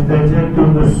 c'est-à-dire tu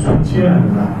me soutiens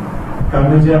là. Quand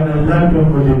vous dites Allah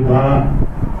t'ouvre les bras,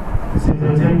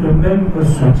 c'est-à-dire toi-même me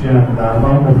soutiens là,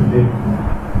 avant mon fait.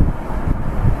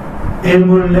 Et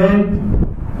me l'aide,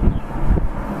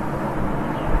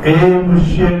 et me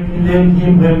chercher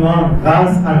librement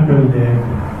grâce à ton aide.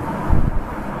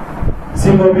 Si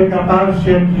vous êtes capable de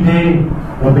chercher,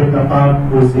 vous êtes capable de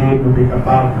poser, vous êtes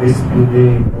capable de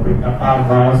respirer, vous êtes capable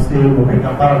d'avancer, vous êtes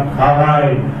capable de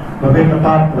travailler, vous êtes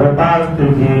capable de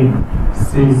repartir,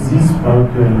 saisissez par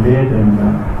l'aide là.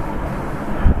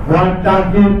 Vous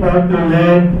attaquez par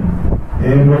l'aide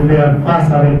et vous faire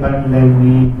face avec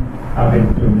l'ennemi avec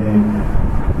l'aide.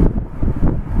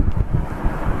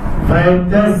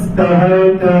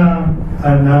 فَإِنْتَسْتَهَيْتَ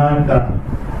أَنَاتَ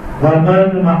وَمَنْ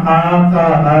مَعَاكَ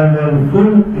عَلَى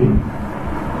الْفُلْكِ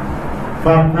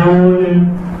فَقُولِ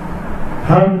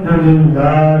الْحَمْدُ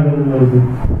لِلَّهِ الَّذِي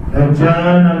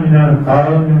نَجَّانَا مِنَ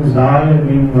الْقَوْمِ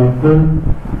الظَّالِمِينَ وَقُلْ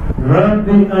رَبِّ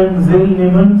أَنْزِلْنِي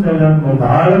مُنْزَلًا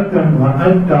مُبَارَكًا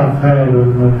وَأَنْتَ خَيْرُ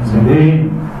الْمُنْزِلِينَ.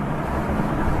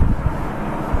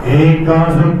 Et quand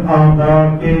je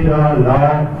embarqué dans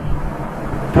l'arche,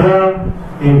 toi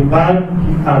et Ban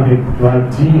qui avec toi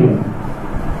dire,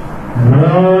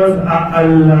 rose à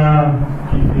Allah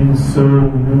qui fait sur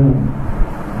nous,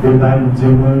 devant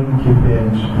Dieu qui fait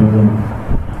sur nous,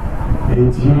 et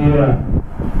dire,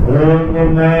 oh mon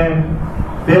maître,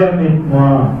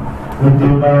 permette-moi de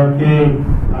débarquer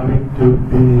avec toute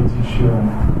bénédiction,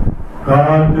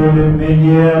 car le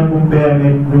meilleur vous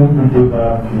permet nous de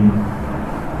débarquer.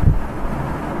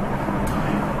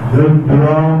 Le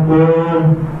blanc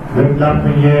avec la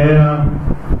prière,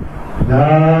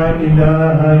 La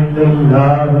ilaha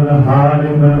illallah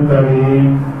al-halim al-kareem,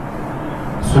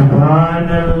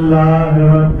 Subhanallah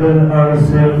Rabbil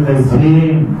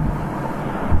Azim,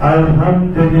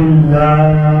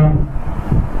 Alhamdulillah,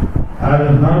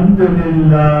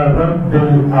 Alhamdulillah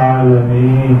Rabbil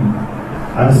Alameen,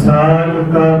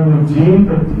 As'aluka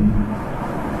mujibati,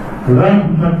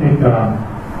 Rahmatika,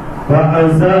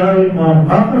 وعزائم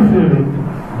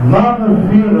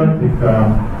مغفرتك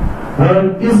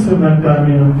والإسمة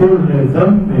من كل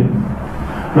ذنب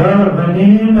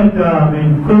والغنيمة من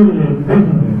كل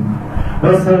ذنب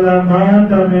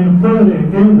وسلامات من كل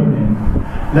إثم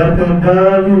لا تدع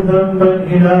ذنبا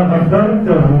إلا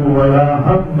غفرته ولا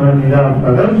هما إلا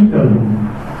فرجته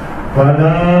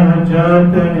ولا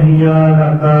حاجة هي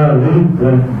لك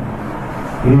ردا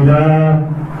إلى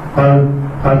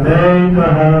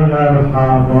قضيتها يا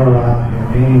أرحم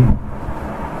الراحمين.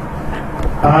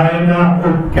 Aina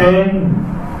aucune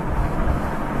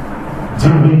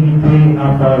divinité à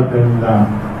part d'Allah.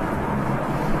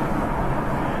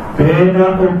 Pena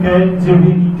aucune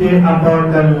divinité à part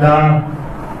d'Allah.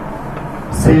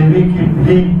 C'est lui qui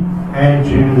prie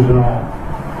injustement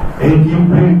et qui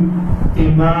prie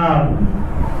aimable,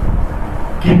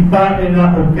 qui n'a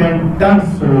aucune tasse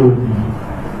sur lui.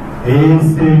 Et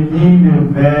c'est lui le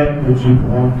maître du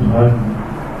grand trône.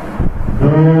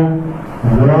 Donc,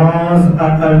 rose à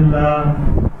Allah,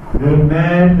 le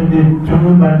maître de tout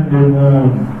le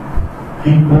monde,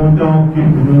 qui contemple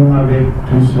nous avec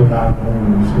tout son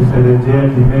amour. C'est-à-dire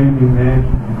lui-même le maître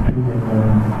de tout le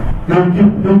monde. Il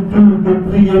occupe de tout, de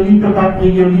prier, de ne pas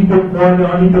prier, de croire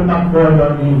dans lui, de ne pas croire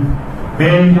dans lui.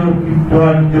 Mais il occupe toi,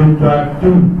 de toi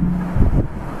tout.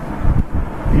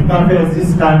 Il ne va pas faire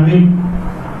juste la nuit.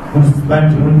 Pour ce qui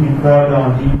croit dans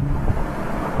lui,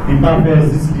 il ne va pas faire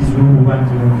juste les jours pour qui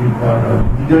croit dans lui.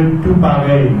 Il donne tout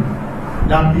pareil.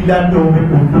 La pile a tombé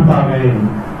pour tout pareil.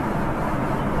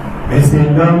 Mais c'est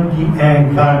l'homme qui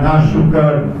incarne son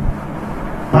cœur,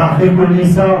 par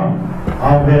reconnaissant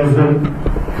envers le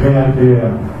Créateur.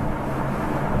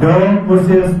 Donc,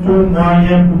 possède tout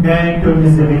moyen pour gagner de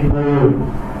miséricorde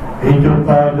et de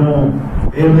pardon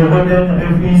et de redonner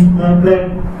refuge complet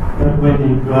auprès de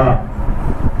toi.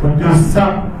 Pour tout ça,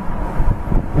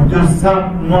 pour te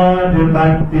sape-moi de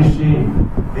mal péché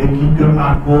et qui te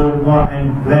accorde moi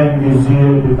une pleine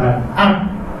mesure de mal acte,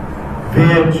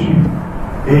 vertu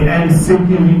et une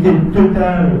sécurité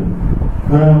totale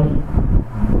contre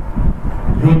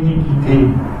l'iniquité,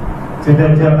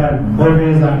 c'est-à-dire une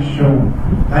mauvaise action,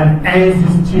 une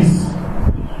injustice.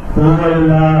 Oh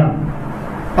Allah,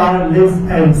 pas laisse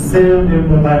un seul de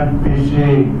mon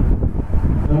péché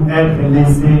pour être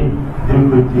laissé de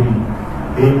côté.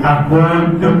 Et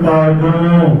accorde le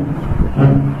pardon pour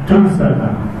tout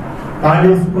cela. Pas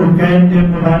laisse aucun de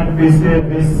mon péché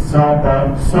sans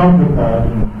pardon.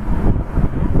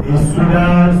 Et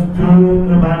soulage tout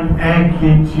mon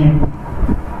inquiétude.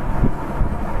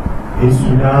 Et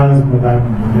soulage mon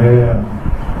douleur.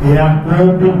 Et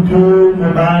accomplit tout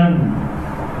mon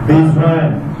besoin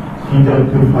qui de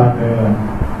te faveur,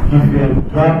 qui fait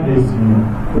toi plaisir,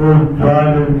 ô toi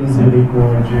le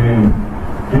miséricordieux,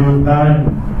 le ban,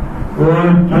 ô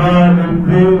toi le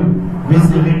plus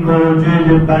miséricordieux,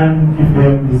 le ban qui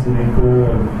fait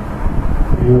miséricorde.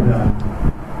 Et là,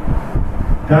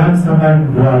 dans ce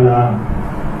endroit-là,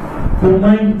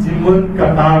 comment est-il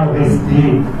capable de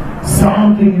rester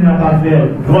sans qu'il n'a pas fait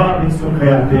droit avec son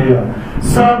Créateur,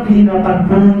 sans qu'il n'a pas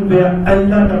tourné vers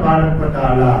Allah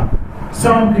Ta'ala,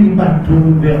 sans qu'il n'a pas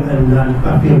tourné vers Allah, il n'a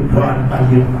pas fait droit, il n'a pas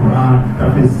fait le Coran, il n'a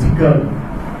pas fait zikr.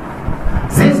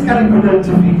 C'est ce qu'il y a une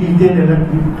difficulté de la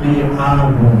prière à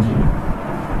mon Dieu.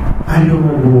 Allez au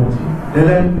bon Dieu, de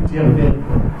la dire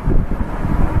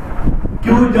qui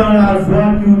ou dans la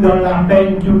joie, qui ou dans la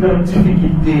peine, qui ou dans la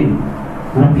difficulté,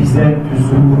 vous visez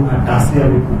toujours attaché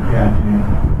avec le Créateur.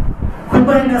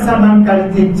 Comment il y a sa même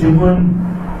qualité de monde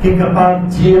qui est capable de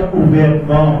dire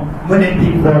ouvertement, je ne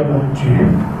dis pas dans Dieu,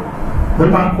 je ne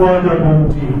dis pas dans mon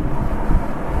Dieu.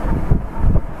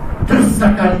 Toute sa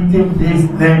qualité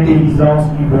d'intelligence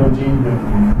qui va dire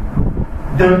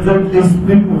dans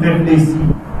l'esprit pour réfléchir.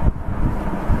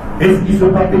 Est-ce qu'ils ne sont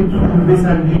pas fait trouver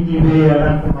sa l'univers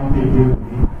là comment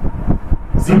développer?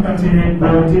 Si pas tu n'es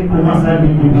pas Dieu, comment ça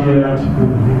l'univers là tu peux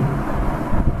trouver?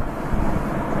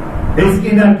 Est-ce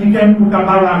qu'il y a quelqu'un qui est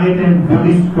capable d'arrêter un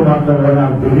virus comme un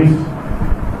coronavirus?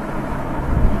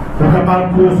 Qui est capable de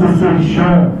trouver une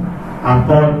solution à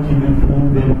part qui nous trouve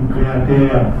le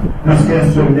Créateur, le ciel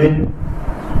soleil,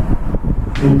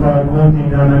 et par contre,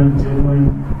 il y a même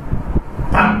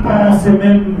pas penser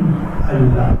même à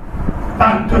Allah,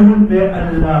 pas tourner vers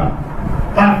Allah,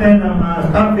 pas faire namaz,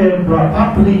 pas faire droit, pas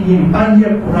prier, pas lire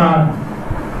le Coran.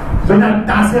 Je n'ai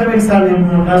tassé avec ça les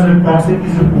mots, là je pensais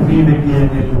qu'ils se pouvaient avec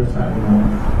bien-être ça les mots.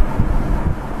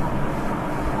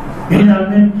 Il y en a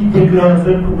même qui déclarent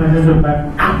comme un raisonnement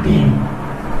happy.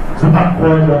 Je ne sais pas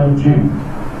croire dans Dieu.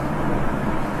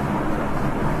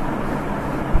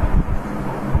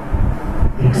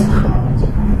 Extraordinaire.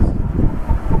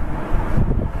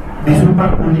 Mais je ne sais pas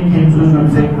qu'on dit qu'il y a une chose comme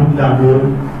ça contre l'amour.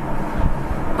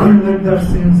 Quand le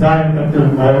personne s'aime quand il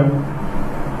meurt,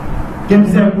 qui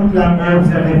vous écoute la mort,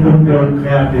 vous avez répondu vers le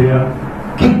Créateur,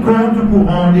 qui compte pour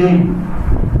rendre.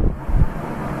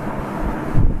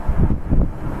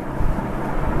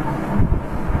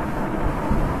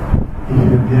 Il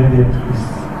est bien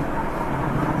triste.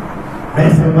 Mais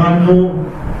c'est vraiment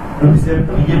nous devons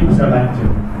prier pour sa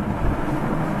baptême.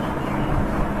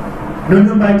 Nous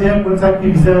nous battons pour ça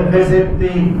qu'il nous a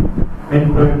réservé, mais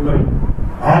nous pouvons.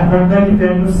 En contraire, il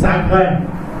fait nous sacrés.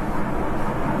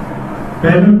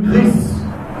 Mais nous tristes,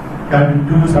 car nous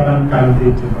tous avons une qualité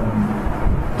de vie.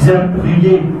 Ils ont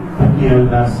prié pour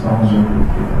qu'Allah change le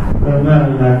cœur. Comment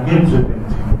Allah guide ce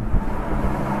petit.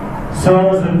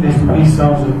 Sans un esprit,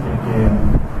 sans un cœur.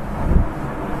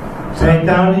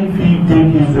 Satan est fidé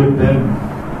qui se donne.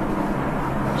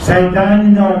 Satan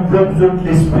n'enveloppe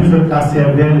l'esprit de la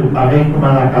cervelle, pareil comme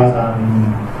à la casa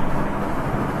amie.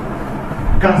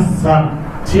 Casse ça,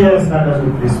 tire ça dans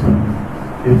notre esprit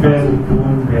et fais le tour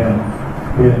vers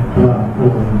toi,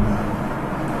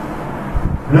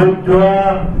 le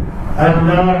doigt,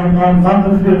 Allahumma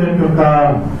maghfir laka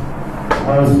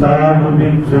wa salam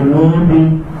min zunubi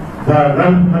wa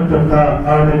rahmatuka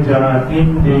arja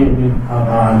indi min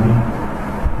amali.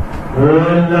 Oh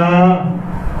Allah,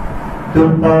 te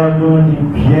pardon est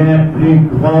bien plus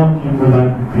grand que mon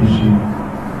péché.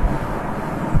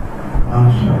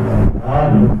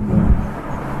 Masha'Allah.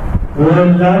 Oh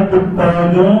Allah, te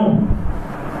pardon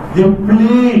de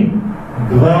plus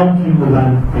grand qui me va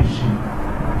péché.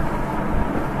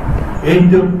 Et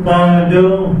de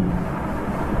pardon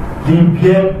des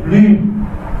bien plus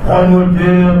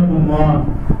promoteur pour moi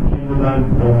qui me va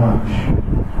marcher.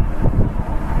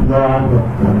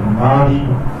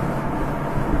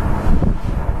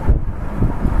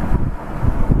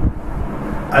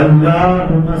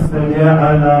 Allahumma salli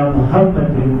ala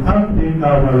Muhammadin abdika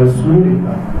wa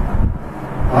rasulika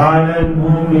ala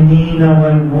al-mu'minina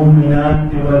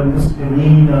wal-mu'minati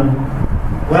wal-muslimina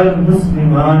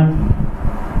wal-muslimati.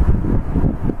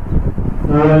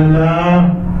 O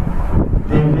Allah,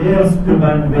 déverse de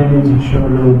ma bénédiction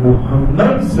le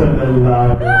Muhammad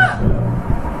sallallahu alayhi wa sallam,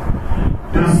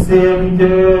 tous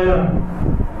serviteurs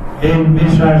et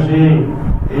messagers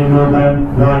et nos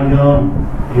croyants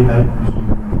et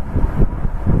musulmans.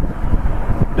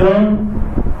 Donc,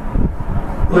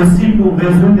 aussi pour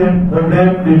résoudre un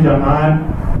problème de Jamaat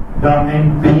dans un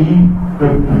pays que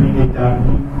vous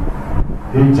établi,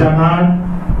 le Jamaat,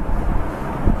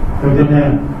 le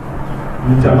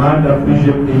Jamaat dans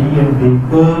plusieurs pays, un pays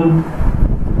pauvre,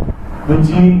 vous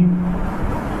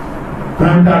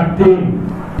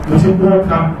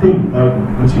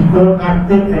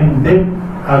contracter un dette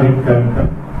avec quelqu'un,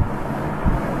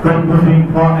 comme vous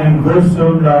prend un gros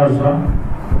somme d'argent,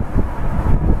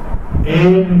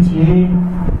 et nous dit,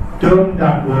 tombe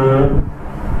d'accord,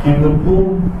 qui nous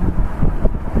peut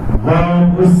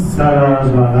vendre cet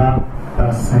argent-là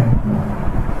dans 5 mois.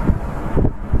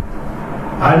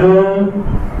 Alors,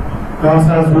 quand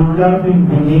ça se roule là,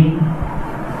 fini,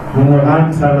 vous nous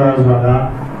rendez cet argent-là,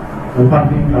 vous n'êtes pas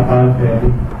capable de faire.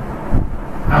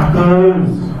 À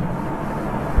cause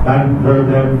d'un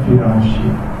problème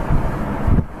financier.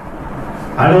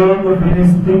 Alors, vous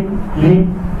expliquez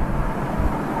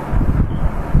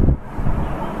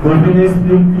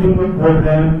le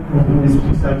problème, vous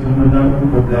expliquez ça tout le monde le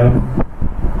problème.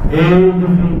 Et il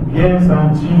fait bien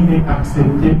sentir et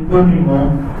accepter poliment,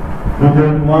 vous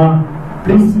donne-moi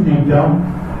plus de temps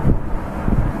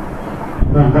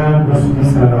pour vendre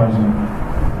ce l'argent.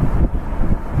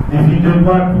 Il fait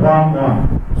donne-moi 3 mois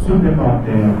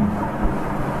supplémentaires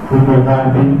pour me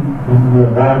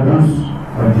rembourser.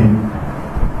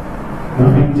 Nous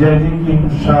venons dire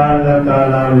qu'Inch'Allah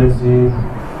Ta'ala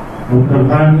nous pouvons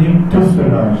ramener tout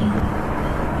cela.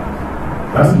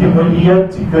 Parce qu'il faut dire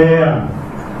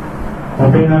qu'on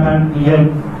peut dire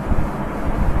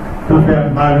pour faire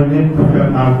malhonnête, pour faire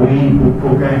magouille, pour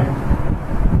coquin,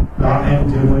 dans un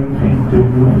témoin de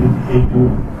nous et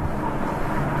tout.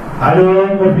 Alors,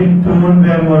 on tourne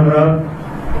vers mon Rab.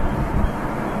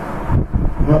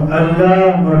 Allah,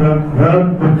 mon Rab,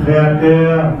 le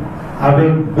Créateur,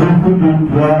 avec beaucoup de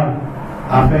doigts,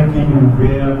 afin qu'il nous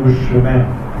ouvre le chemin.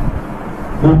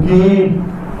 Pour qui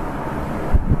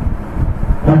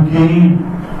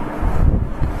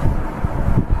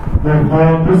nous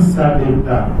rendre sa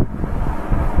l'état.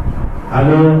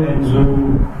 Alors, Enzo,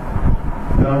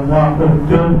 dans le mois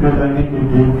octobre de l'année de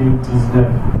 2019,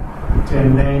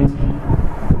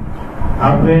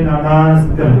 après namaz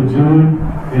tahajjud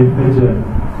et fajr,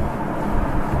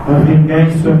 on fait un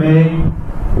sommeil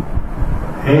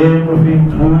et on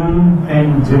trouve un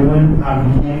démon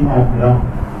habillé en blanc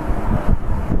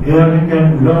et avec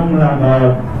un long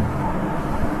barbe.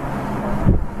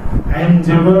 Un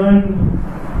démon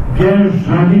bien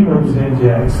joli comme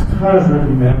c'est extra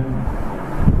joli même,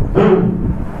 beau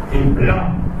et blanc.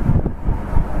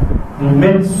 Ils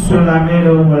mettent sur la main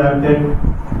over la tête,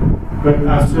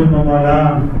 qu'à ce moment-là,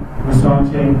 nous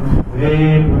sentions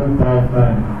très bon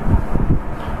parfum.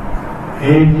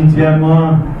 Et les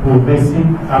diamants pour réciter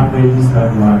après sa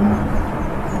gloire.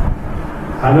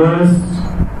 Alors,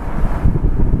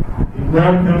 il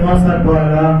commence sa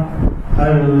gloire-là.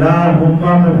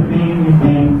 Allahumma mafini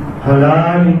bi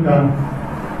halalika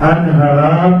an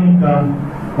haramika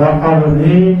wa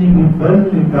awlini bi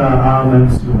fadlika aman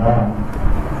siwa.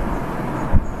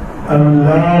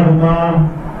 Allahumma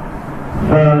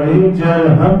farij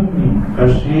al-hammi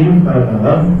kashif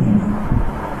al-ghammi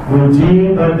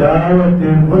mujib da'wat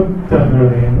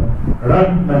al-muttahirin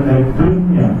rahman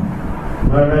al-dunya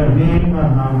wa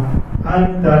rahimaha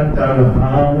anta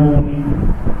tarhamuni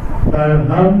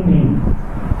farhamni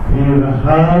bi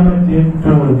rahmatin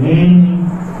tunini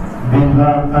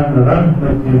biha an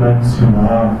rahmati man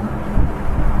siwa.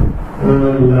 Oh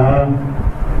Allah,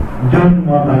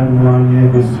 donne-moi un moyen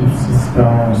de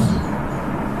subsistance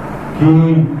qui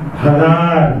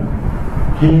halal,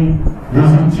 qui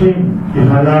légitime, qui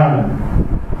halal,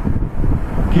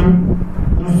 qui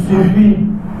nous suffit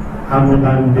à mon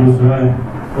besoin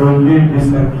au lieu de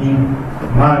ce qui est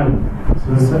mal,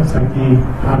 ce qui est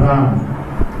haram.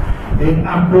 Et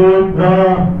accorde-moi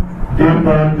de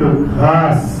votre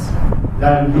grâce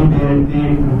la liberté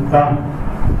ou pas,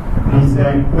 mais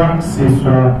quoi que ce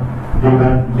soit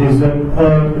les hommes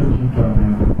autres qui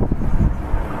toi-même.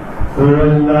 Oh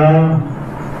Allah,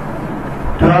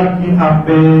 toi qui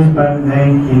apaises ma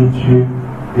inquiétude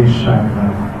et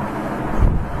chagrin,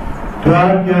 Toi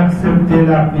qui as accepté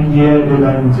la prière de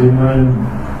l'Anjumon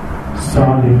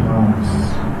sans défense,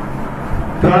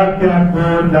 toi qui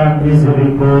accordes la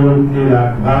miséricorde et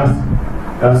la grâce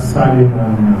dans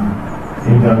Salomon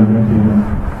et dans le Dieu.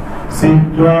 C'est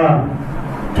toi,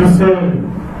 tout seul,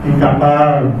 qui est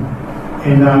capable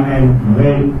et n'a une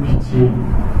vraie pitié,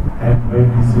 une vraie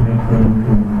miséricorde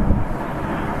pour nous.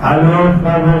 Alors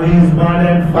favorise-moi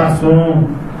d'une façon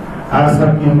à ce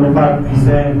qu'il ne pas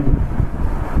besoin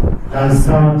la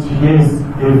gentillesse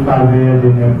et faveur de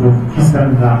n'importe qui s'en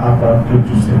a apporté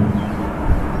tout seul.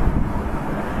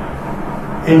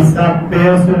 Et sa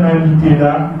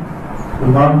personnalité-là,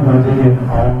 comment demander une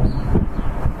honte,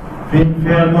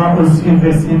 finalement aussi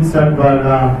récite cette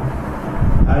voix-là.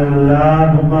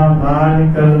 Allahumma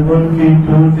malik al-mulki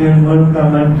tuti al-mulka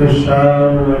man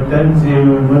tasha'u wa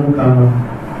tanzilu al-mulka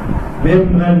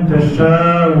mimman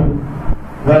tasha'u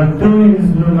wa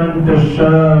tu'izzu man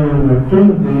tasha'u wa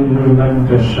tudhillu man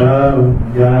tasha'u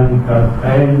biyadika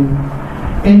al-khayr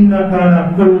innaka ala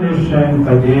kulli shay'in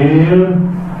qadir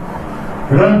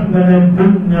رحمن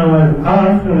الدنيا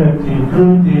والآخرة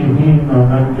تؤتيهما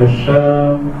من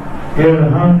تشاء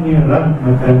ارحمني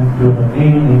رحمة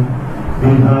تغنيني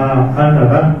بها عن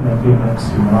رحمة من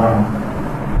سواك.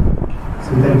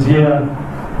 C'est-à-dire,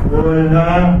 oh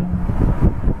Allah,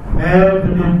 maître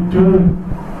de toute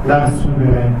la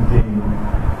souveraineté,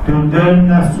 tu donnes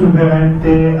la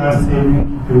souveraineté à celui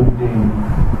qui te donne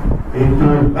et tu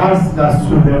passes la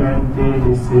souveraineté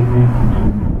de celui qui te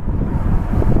donne.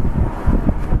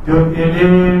 Tu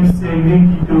élèves celui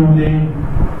qui tourne et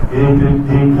tu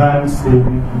dégrades celui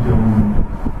qui tourne.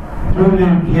 Tous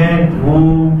les biens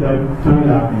trouvent dans toute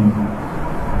la vie.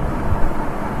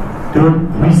 Tout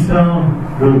puissant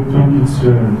de toute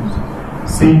chose.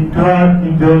 C'est toi qui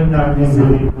donnes la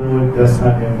miséricorde de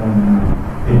Salomon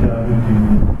et dans le Dieu.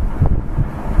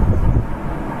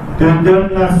 Tu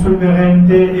donnes la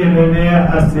souveraineté et l'honneur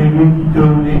à celui qui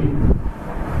tourne.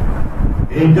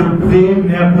 Et de prier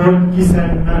n'importe qui s'en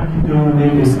a qui te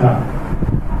donne de ça.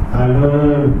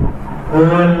 Alors, oh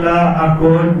Allah,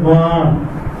 accorde-moi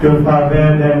de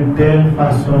faveur d'une telle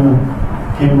façon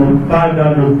qui ne monte pas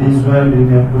dans le besoin de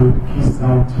n'importe qui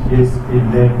gentillesse et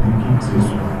l'aide de qui que ce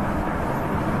soit.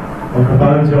 Donc, on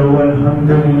va dire, oh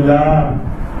alhamdulillah,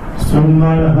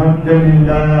 summa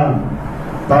alhamdulillah,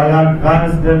 par la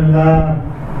grâce d'Allah,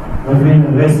 on vient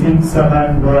réciter ça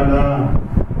voilà.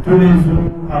 Tous les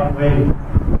jours après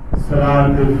Salat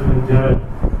al-Fajr,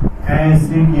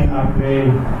 ainsi qu'après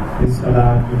le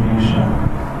Salat al-Isha.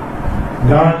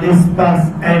 Dans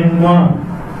l'espace un mois,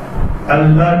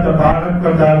 Allah Tabarak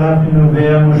wa Ta'ala fait nous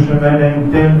ouvrir le chemin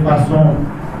d'une telle façon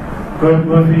que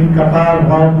nous sommes capables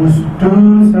de rembourser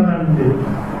tout ça dans dette.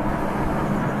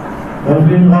 Nous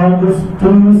sommes rembourser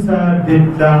tout ça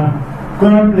dette-là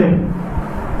complet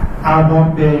avant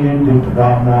de payer de 3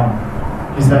 mois.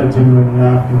 Qui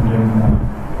s'alternera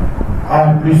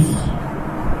en plus,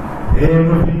 et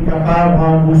nous sommes capables de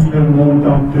rembourser le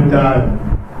montant total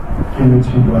qui nous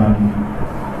doit arriver.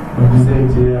 Nous disons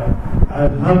dire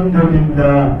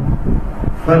Alhamdulillah,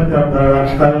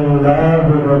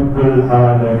 Fatabarakallahu Rabi'ul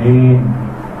Aakhir.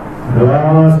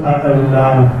 Gloire à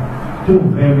Allah, tout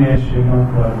remerciement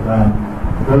pour Allah.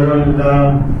 Pour Allah,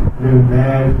 le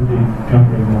maître de tout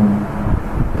le monde.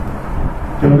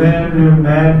 Tu es le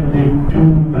maître de tout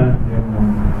le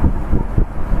monde.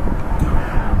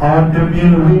 En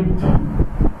 2008,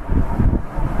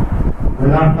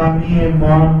 la famille et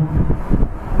moi,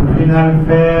 nous avons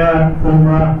fait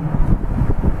Umrah.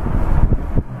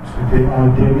 C'était en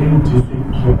 2018,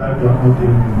 je ne sais pas en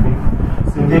 2008.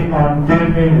 C'était en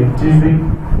 2018.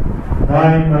 Moi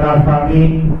et ma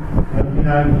famille, nous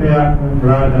avons fait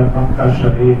Umrah dans Makkah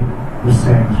Sharif pour 5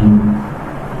 jours.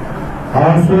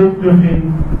 Ensuite, nous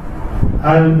finissons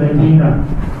Al-Medina.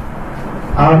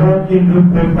 Avant qu'il nous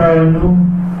prépare nous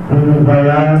pour le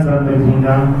voyage à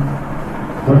Medina,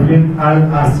 nous finissons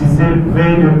Al-Assisé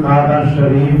près de Kaaba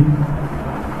Sharif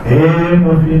et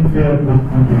nous finissons faire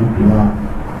beaucoup de gloire.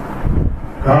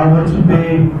 Quand tu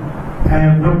fais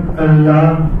un groupe Allah,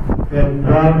 faire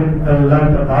gloire avec Allah,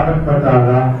 Tabarak wa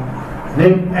Ta'ala,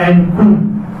 avec un coup,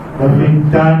 nous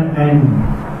finissons un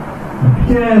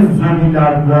bien joli la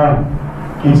voix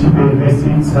qui tu peux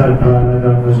réciter ça dans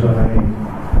nos oreilles.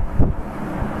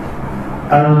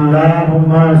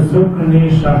 Allahumma zukni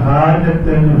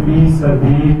shahadatan fi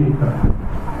sabilika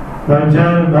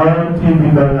wajal mauti bi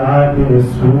baladi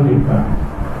rasulika.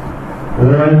 Oh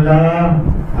Allah,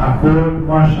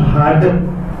 accorde-moi shahadat,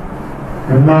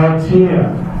 de mentir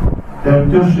dans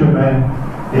tout chemin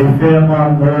et faire-moi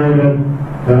mourir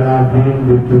dans la ville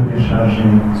de tout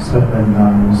messager, sallallahu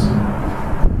alayhi wa sallam.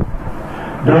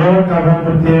 Donc, avant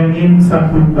de terminer sa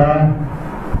khutba,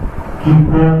 qui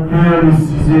conclut le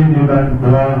sujet de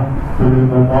 23 pour le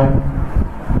moment,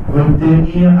 pour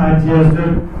tenir à Dieu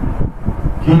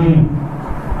qui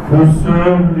pour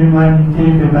sauver l'humanité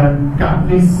de la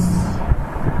caprice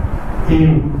et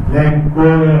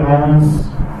l'incohérence,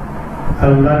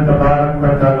 Allah Tabarak wa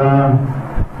Ta'ala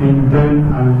donne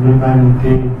à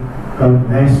l'humanité comme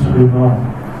instrument,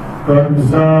 comme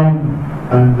homme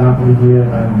dans la prière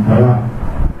en droit.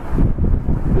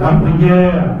 La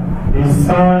prière, et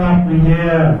sans la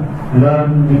prière,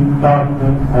 l'homme n'est pas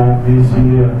en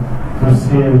mesure de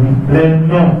servir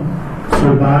pleinement ce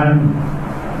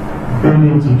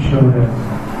bénédiction.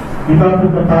 Il va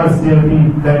pas servir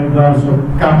pleinement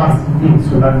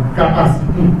sur la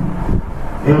capacité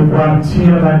et bâtir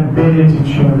la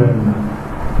bénédiction de l'homme.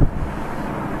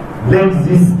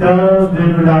 L'existence de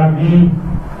la vie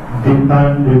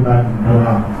dépend de la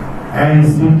loi,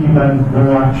 ainsi que la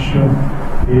bonne action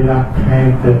et la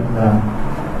crainte de l'homme.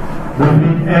 Le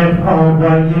but est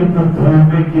envoyé pour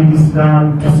prouver que l'islam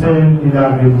tout seul est la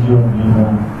religion du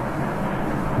monde.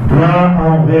 Droit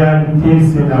en réalité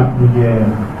c'est la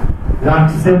prière.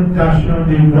 L'acceptation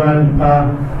des droits n'est pas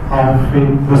en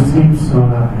fait possible sans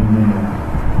la prière.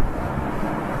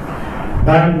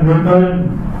 Dans le monde,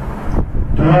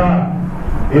 droit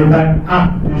et un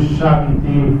acte de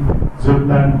charité, je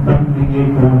peux publier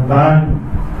combat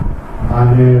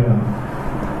malheur.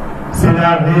 C'est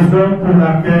la raison pour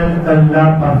laquelle Allah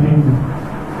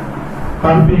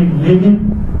parmi limite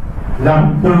la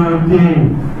pauvreté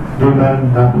de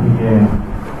la prière.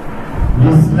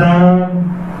 L'islam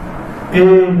et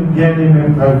le bien-aimé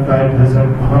prophète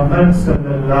Hazrat Muhammad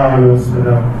sallallahu alayhi wa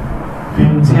sallam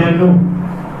nous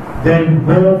d'une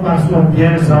bonne façon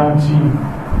bien sentie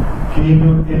qui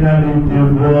nous est dans le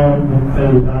devoir pour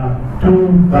Allah tout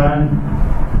ban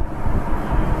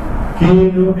qui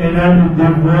nous est dans le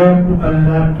devoir pour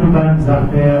Allah tout ban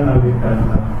affaires avec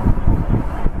Allah,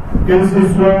 que ce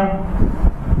soit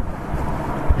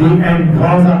une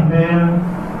grande affaire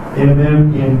et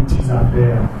même une petite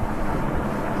affaire.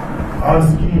 En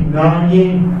ce qui n'en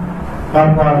pas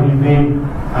pour arriver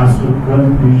à ce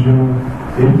conclusion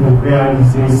et pour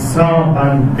réaliser sans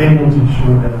la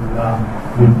bénédiction d'Allah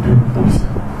de tout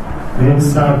puissant. Mais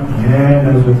ça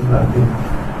vient de se flatter.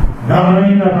 Non,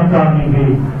 il ne va pas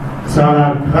arriver sans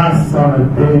la grâce, sans la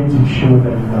bénédiction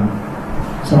d'Allah,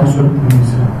 sans ce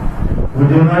puissant. Vous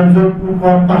demandez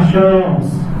pourquoi pas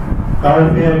chance. Quand on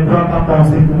ne doit pas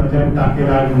penser que nous devons taquer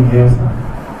la lumière,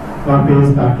 quand on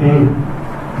peut taquer,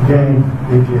 gain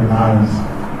d'éclairage.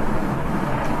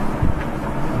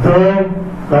 Donc,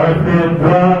 quand on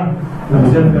doit, vous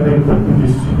êtes avec beaucoup de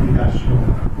supplication.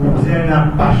 Vous êtes la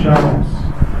patience.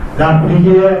 La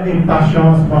prière et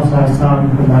patience pensent ensemble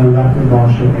comme Allah peut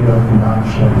m'enchaîner leur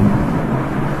dimanche.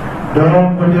 Donc,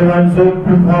 nous demandons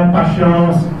plus grande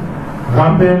patience.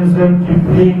 Rappelle-vous qui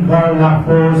prie dans la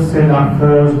force, c'est la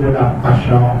force de la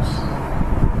patience.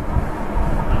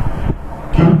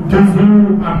 Qui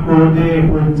toujours accordé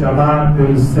au Jamaat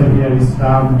de Sahih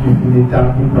l'Islam qui fut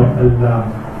établi par Allah,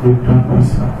 le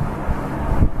Tout-Puissant.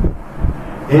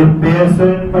 Et personne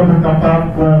ne peut capable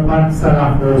de combattre ça la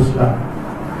force là.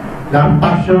 La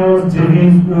patience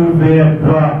dirige vers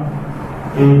droit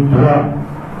et droit.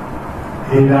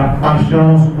 Et la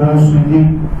patience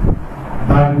consolide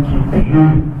qui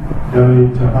pieux dans le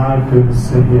Jamaat de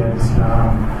Sahih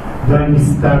l'Islam, dans le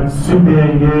stade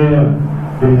supérieur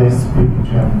de la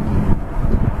spiritualité.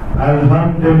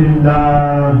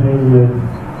 Alhamdulillah,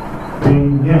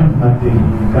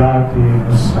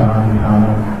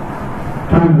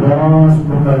 tout louange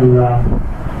pour Allah,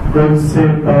 comme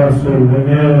c'est par ce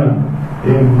honneur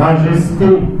et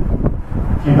majesté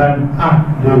qui va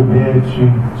acte de vertu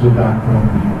de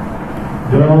l'accomplir.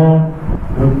 Donc,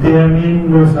 nous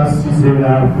terminons nos assises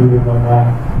là pour le moment.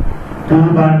 Tout le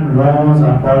monde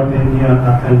appartenir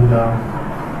à Allah,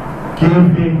 qui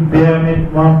permet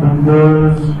pour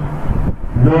cause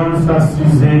nos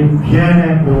assises bien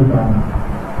importants,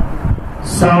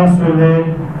 sans soleil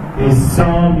et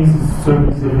sans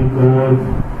miséricorde,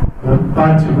 nous ne sommes pas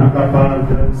capables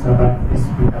de savoir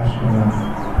l'explication.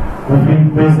 Nous avons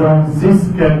présent juste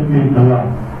quelques droits,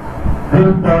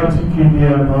 plus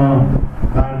particulièrement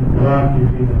dans le droit qui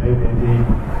vient révéler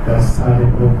dans sa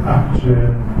époque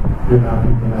actuelle de la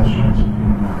révélation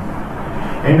divine.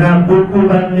 Il y a beaucoup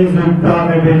d'années de droits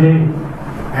révélés,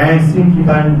 ainsi qu'il y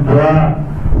a un droit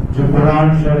du Coran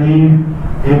Sharif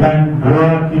et un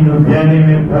droit qui nous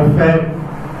bien-aimé prophète,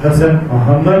 Hazrat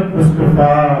Muhammad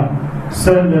Mustafa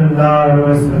sallallahu alayhi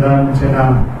wa sallam,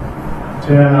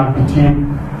 c'est un appétit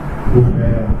pour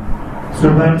faire.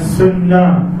 Sur un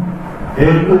sunnah,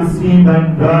 et aussi ben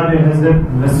doigt de Hazrat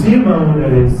Nassim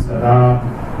alayhi salam,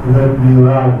 Hazrat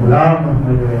Miwa Ghulam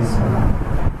Ahmad alayhi salam.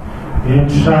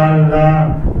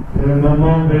 Inch'Allah, le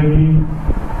moment venu,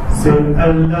 c'est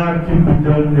Allah qui nous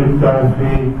donne le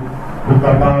tawfiq pour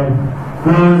capable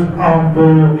cause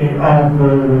encore et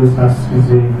encore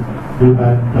s'assurer de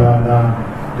ben doigt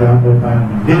dans le ben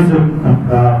des autres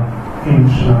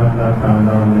Inch'Allah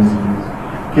ta'ala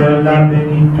que Allah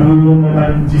bénisse tous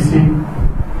nos disciples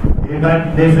et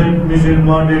les autres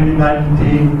musulmans de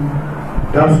l'humanité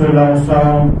dans ce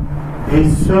ensemble et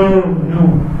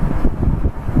sauve-nous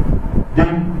de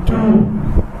tout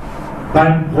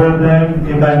problème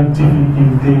et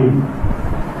difficulté.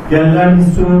 Qu'Allah nous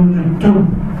sauve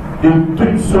de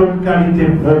toutes sortes de qualités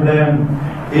de problèmes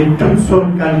et toutes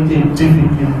sortes de qualités de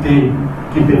difficultés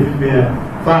qui peuvent faire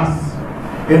face.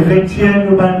 Et retiens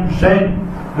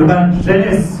nos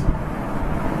jeunesse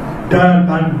dans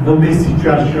une mauvaise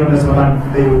situation de ce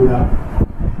pays-là.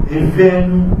 Et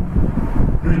fais-nous,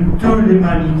 toute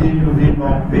l'humanité, nous vivons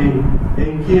en paix.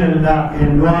 Et qu'Allah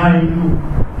éloigne-nous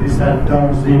de cette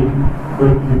danger que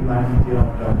l'humanité en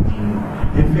danger.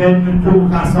 Et fais-nous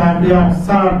tous rassembler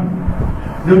ensemble.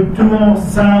 Nous tous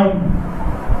ensemble,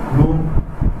 nous,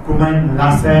 comme une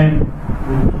racine,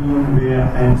 nous tournons vers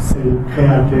un seul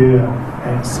créateur,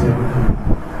 un seul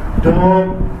Dieu. Donc,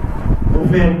 nous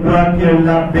faisons gloire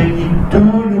qu'Allah bénit tous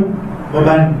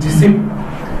nos disciples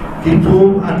qui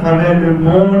trouvent à travers le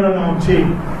monde entier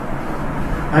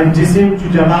un disciple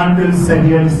du Jamaat de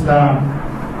Sahih l'Islam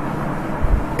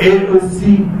et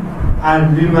aussi à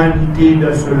l'humanité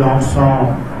de ce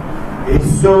l'ensemble. Et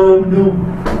sauve-nous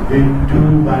de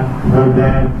tout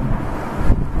problème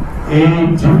et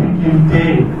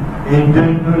difficulté et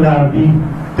donne-nous la vie.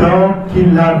 Tant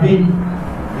qu'il la vie,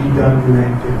 il donne-nous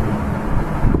l'intérêt.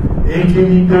 Et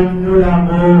qu'il donne-nous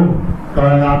l'amour, quand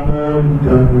l'amour nous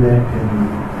donne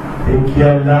l'intérêt. Et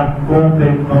qu'il l'a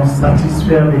complètement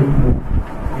satisfait avec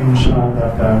nous. Inch'Allah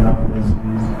ta'ala.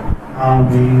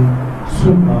 Amin.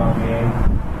 Summa amin.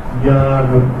 Ya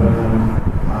Rabbal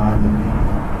Alamin.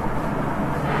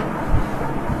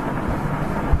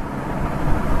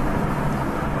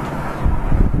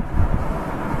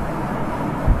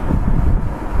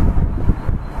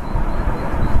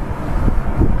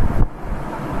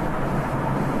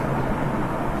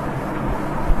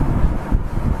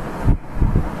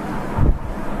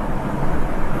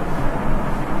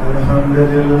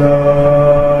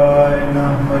 Alhamdulillah,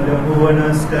 nahmaduhu wa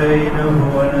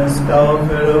nasta'inuhu wa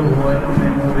nastaghfiruhu wa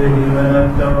nu'minu bihi wa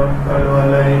natawakkalu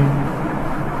alayhi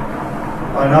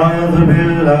wa na'udhu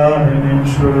billahi min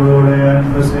shururi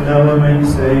anfusina wa min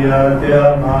sayyiati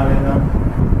a'malina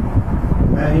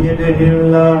man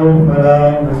yahdihillahu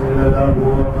fala mudilla lahu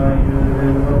wa man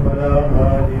yudlilhu fala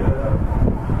hadiya lahu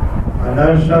wa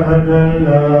nashhadu an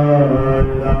la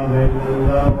ilaha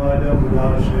illallah wahdahu la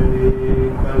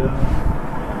sharika lahu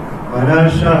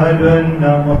ونشهد أن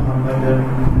محمدا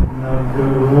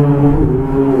عبده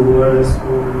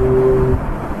ورسوله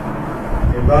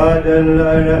عباد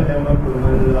الله رحمكم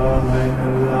الله إن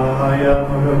الله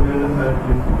يأمر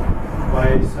بالعدل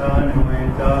والإحسان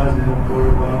وإيتاء ذي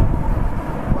القربى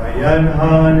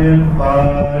وينهى عن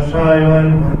الفحشاء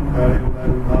والمنكر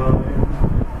والبغي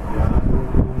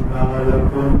يعظكم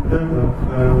لعلكم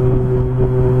تذكرون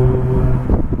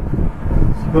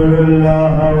اذكروا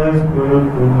الله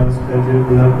واذكركم واستجب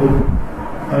لكم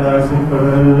ولا ذكر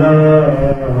الله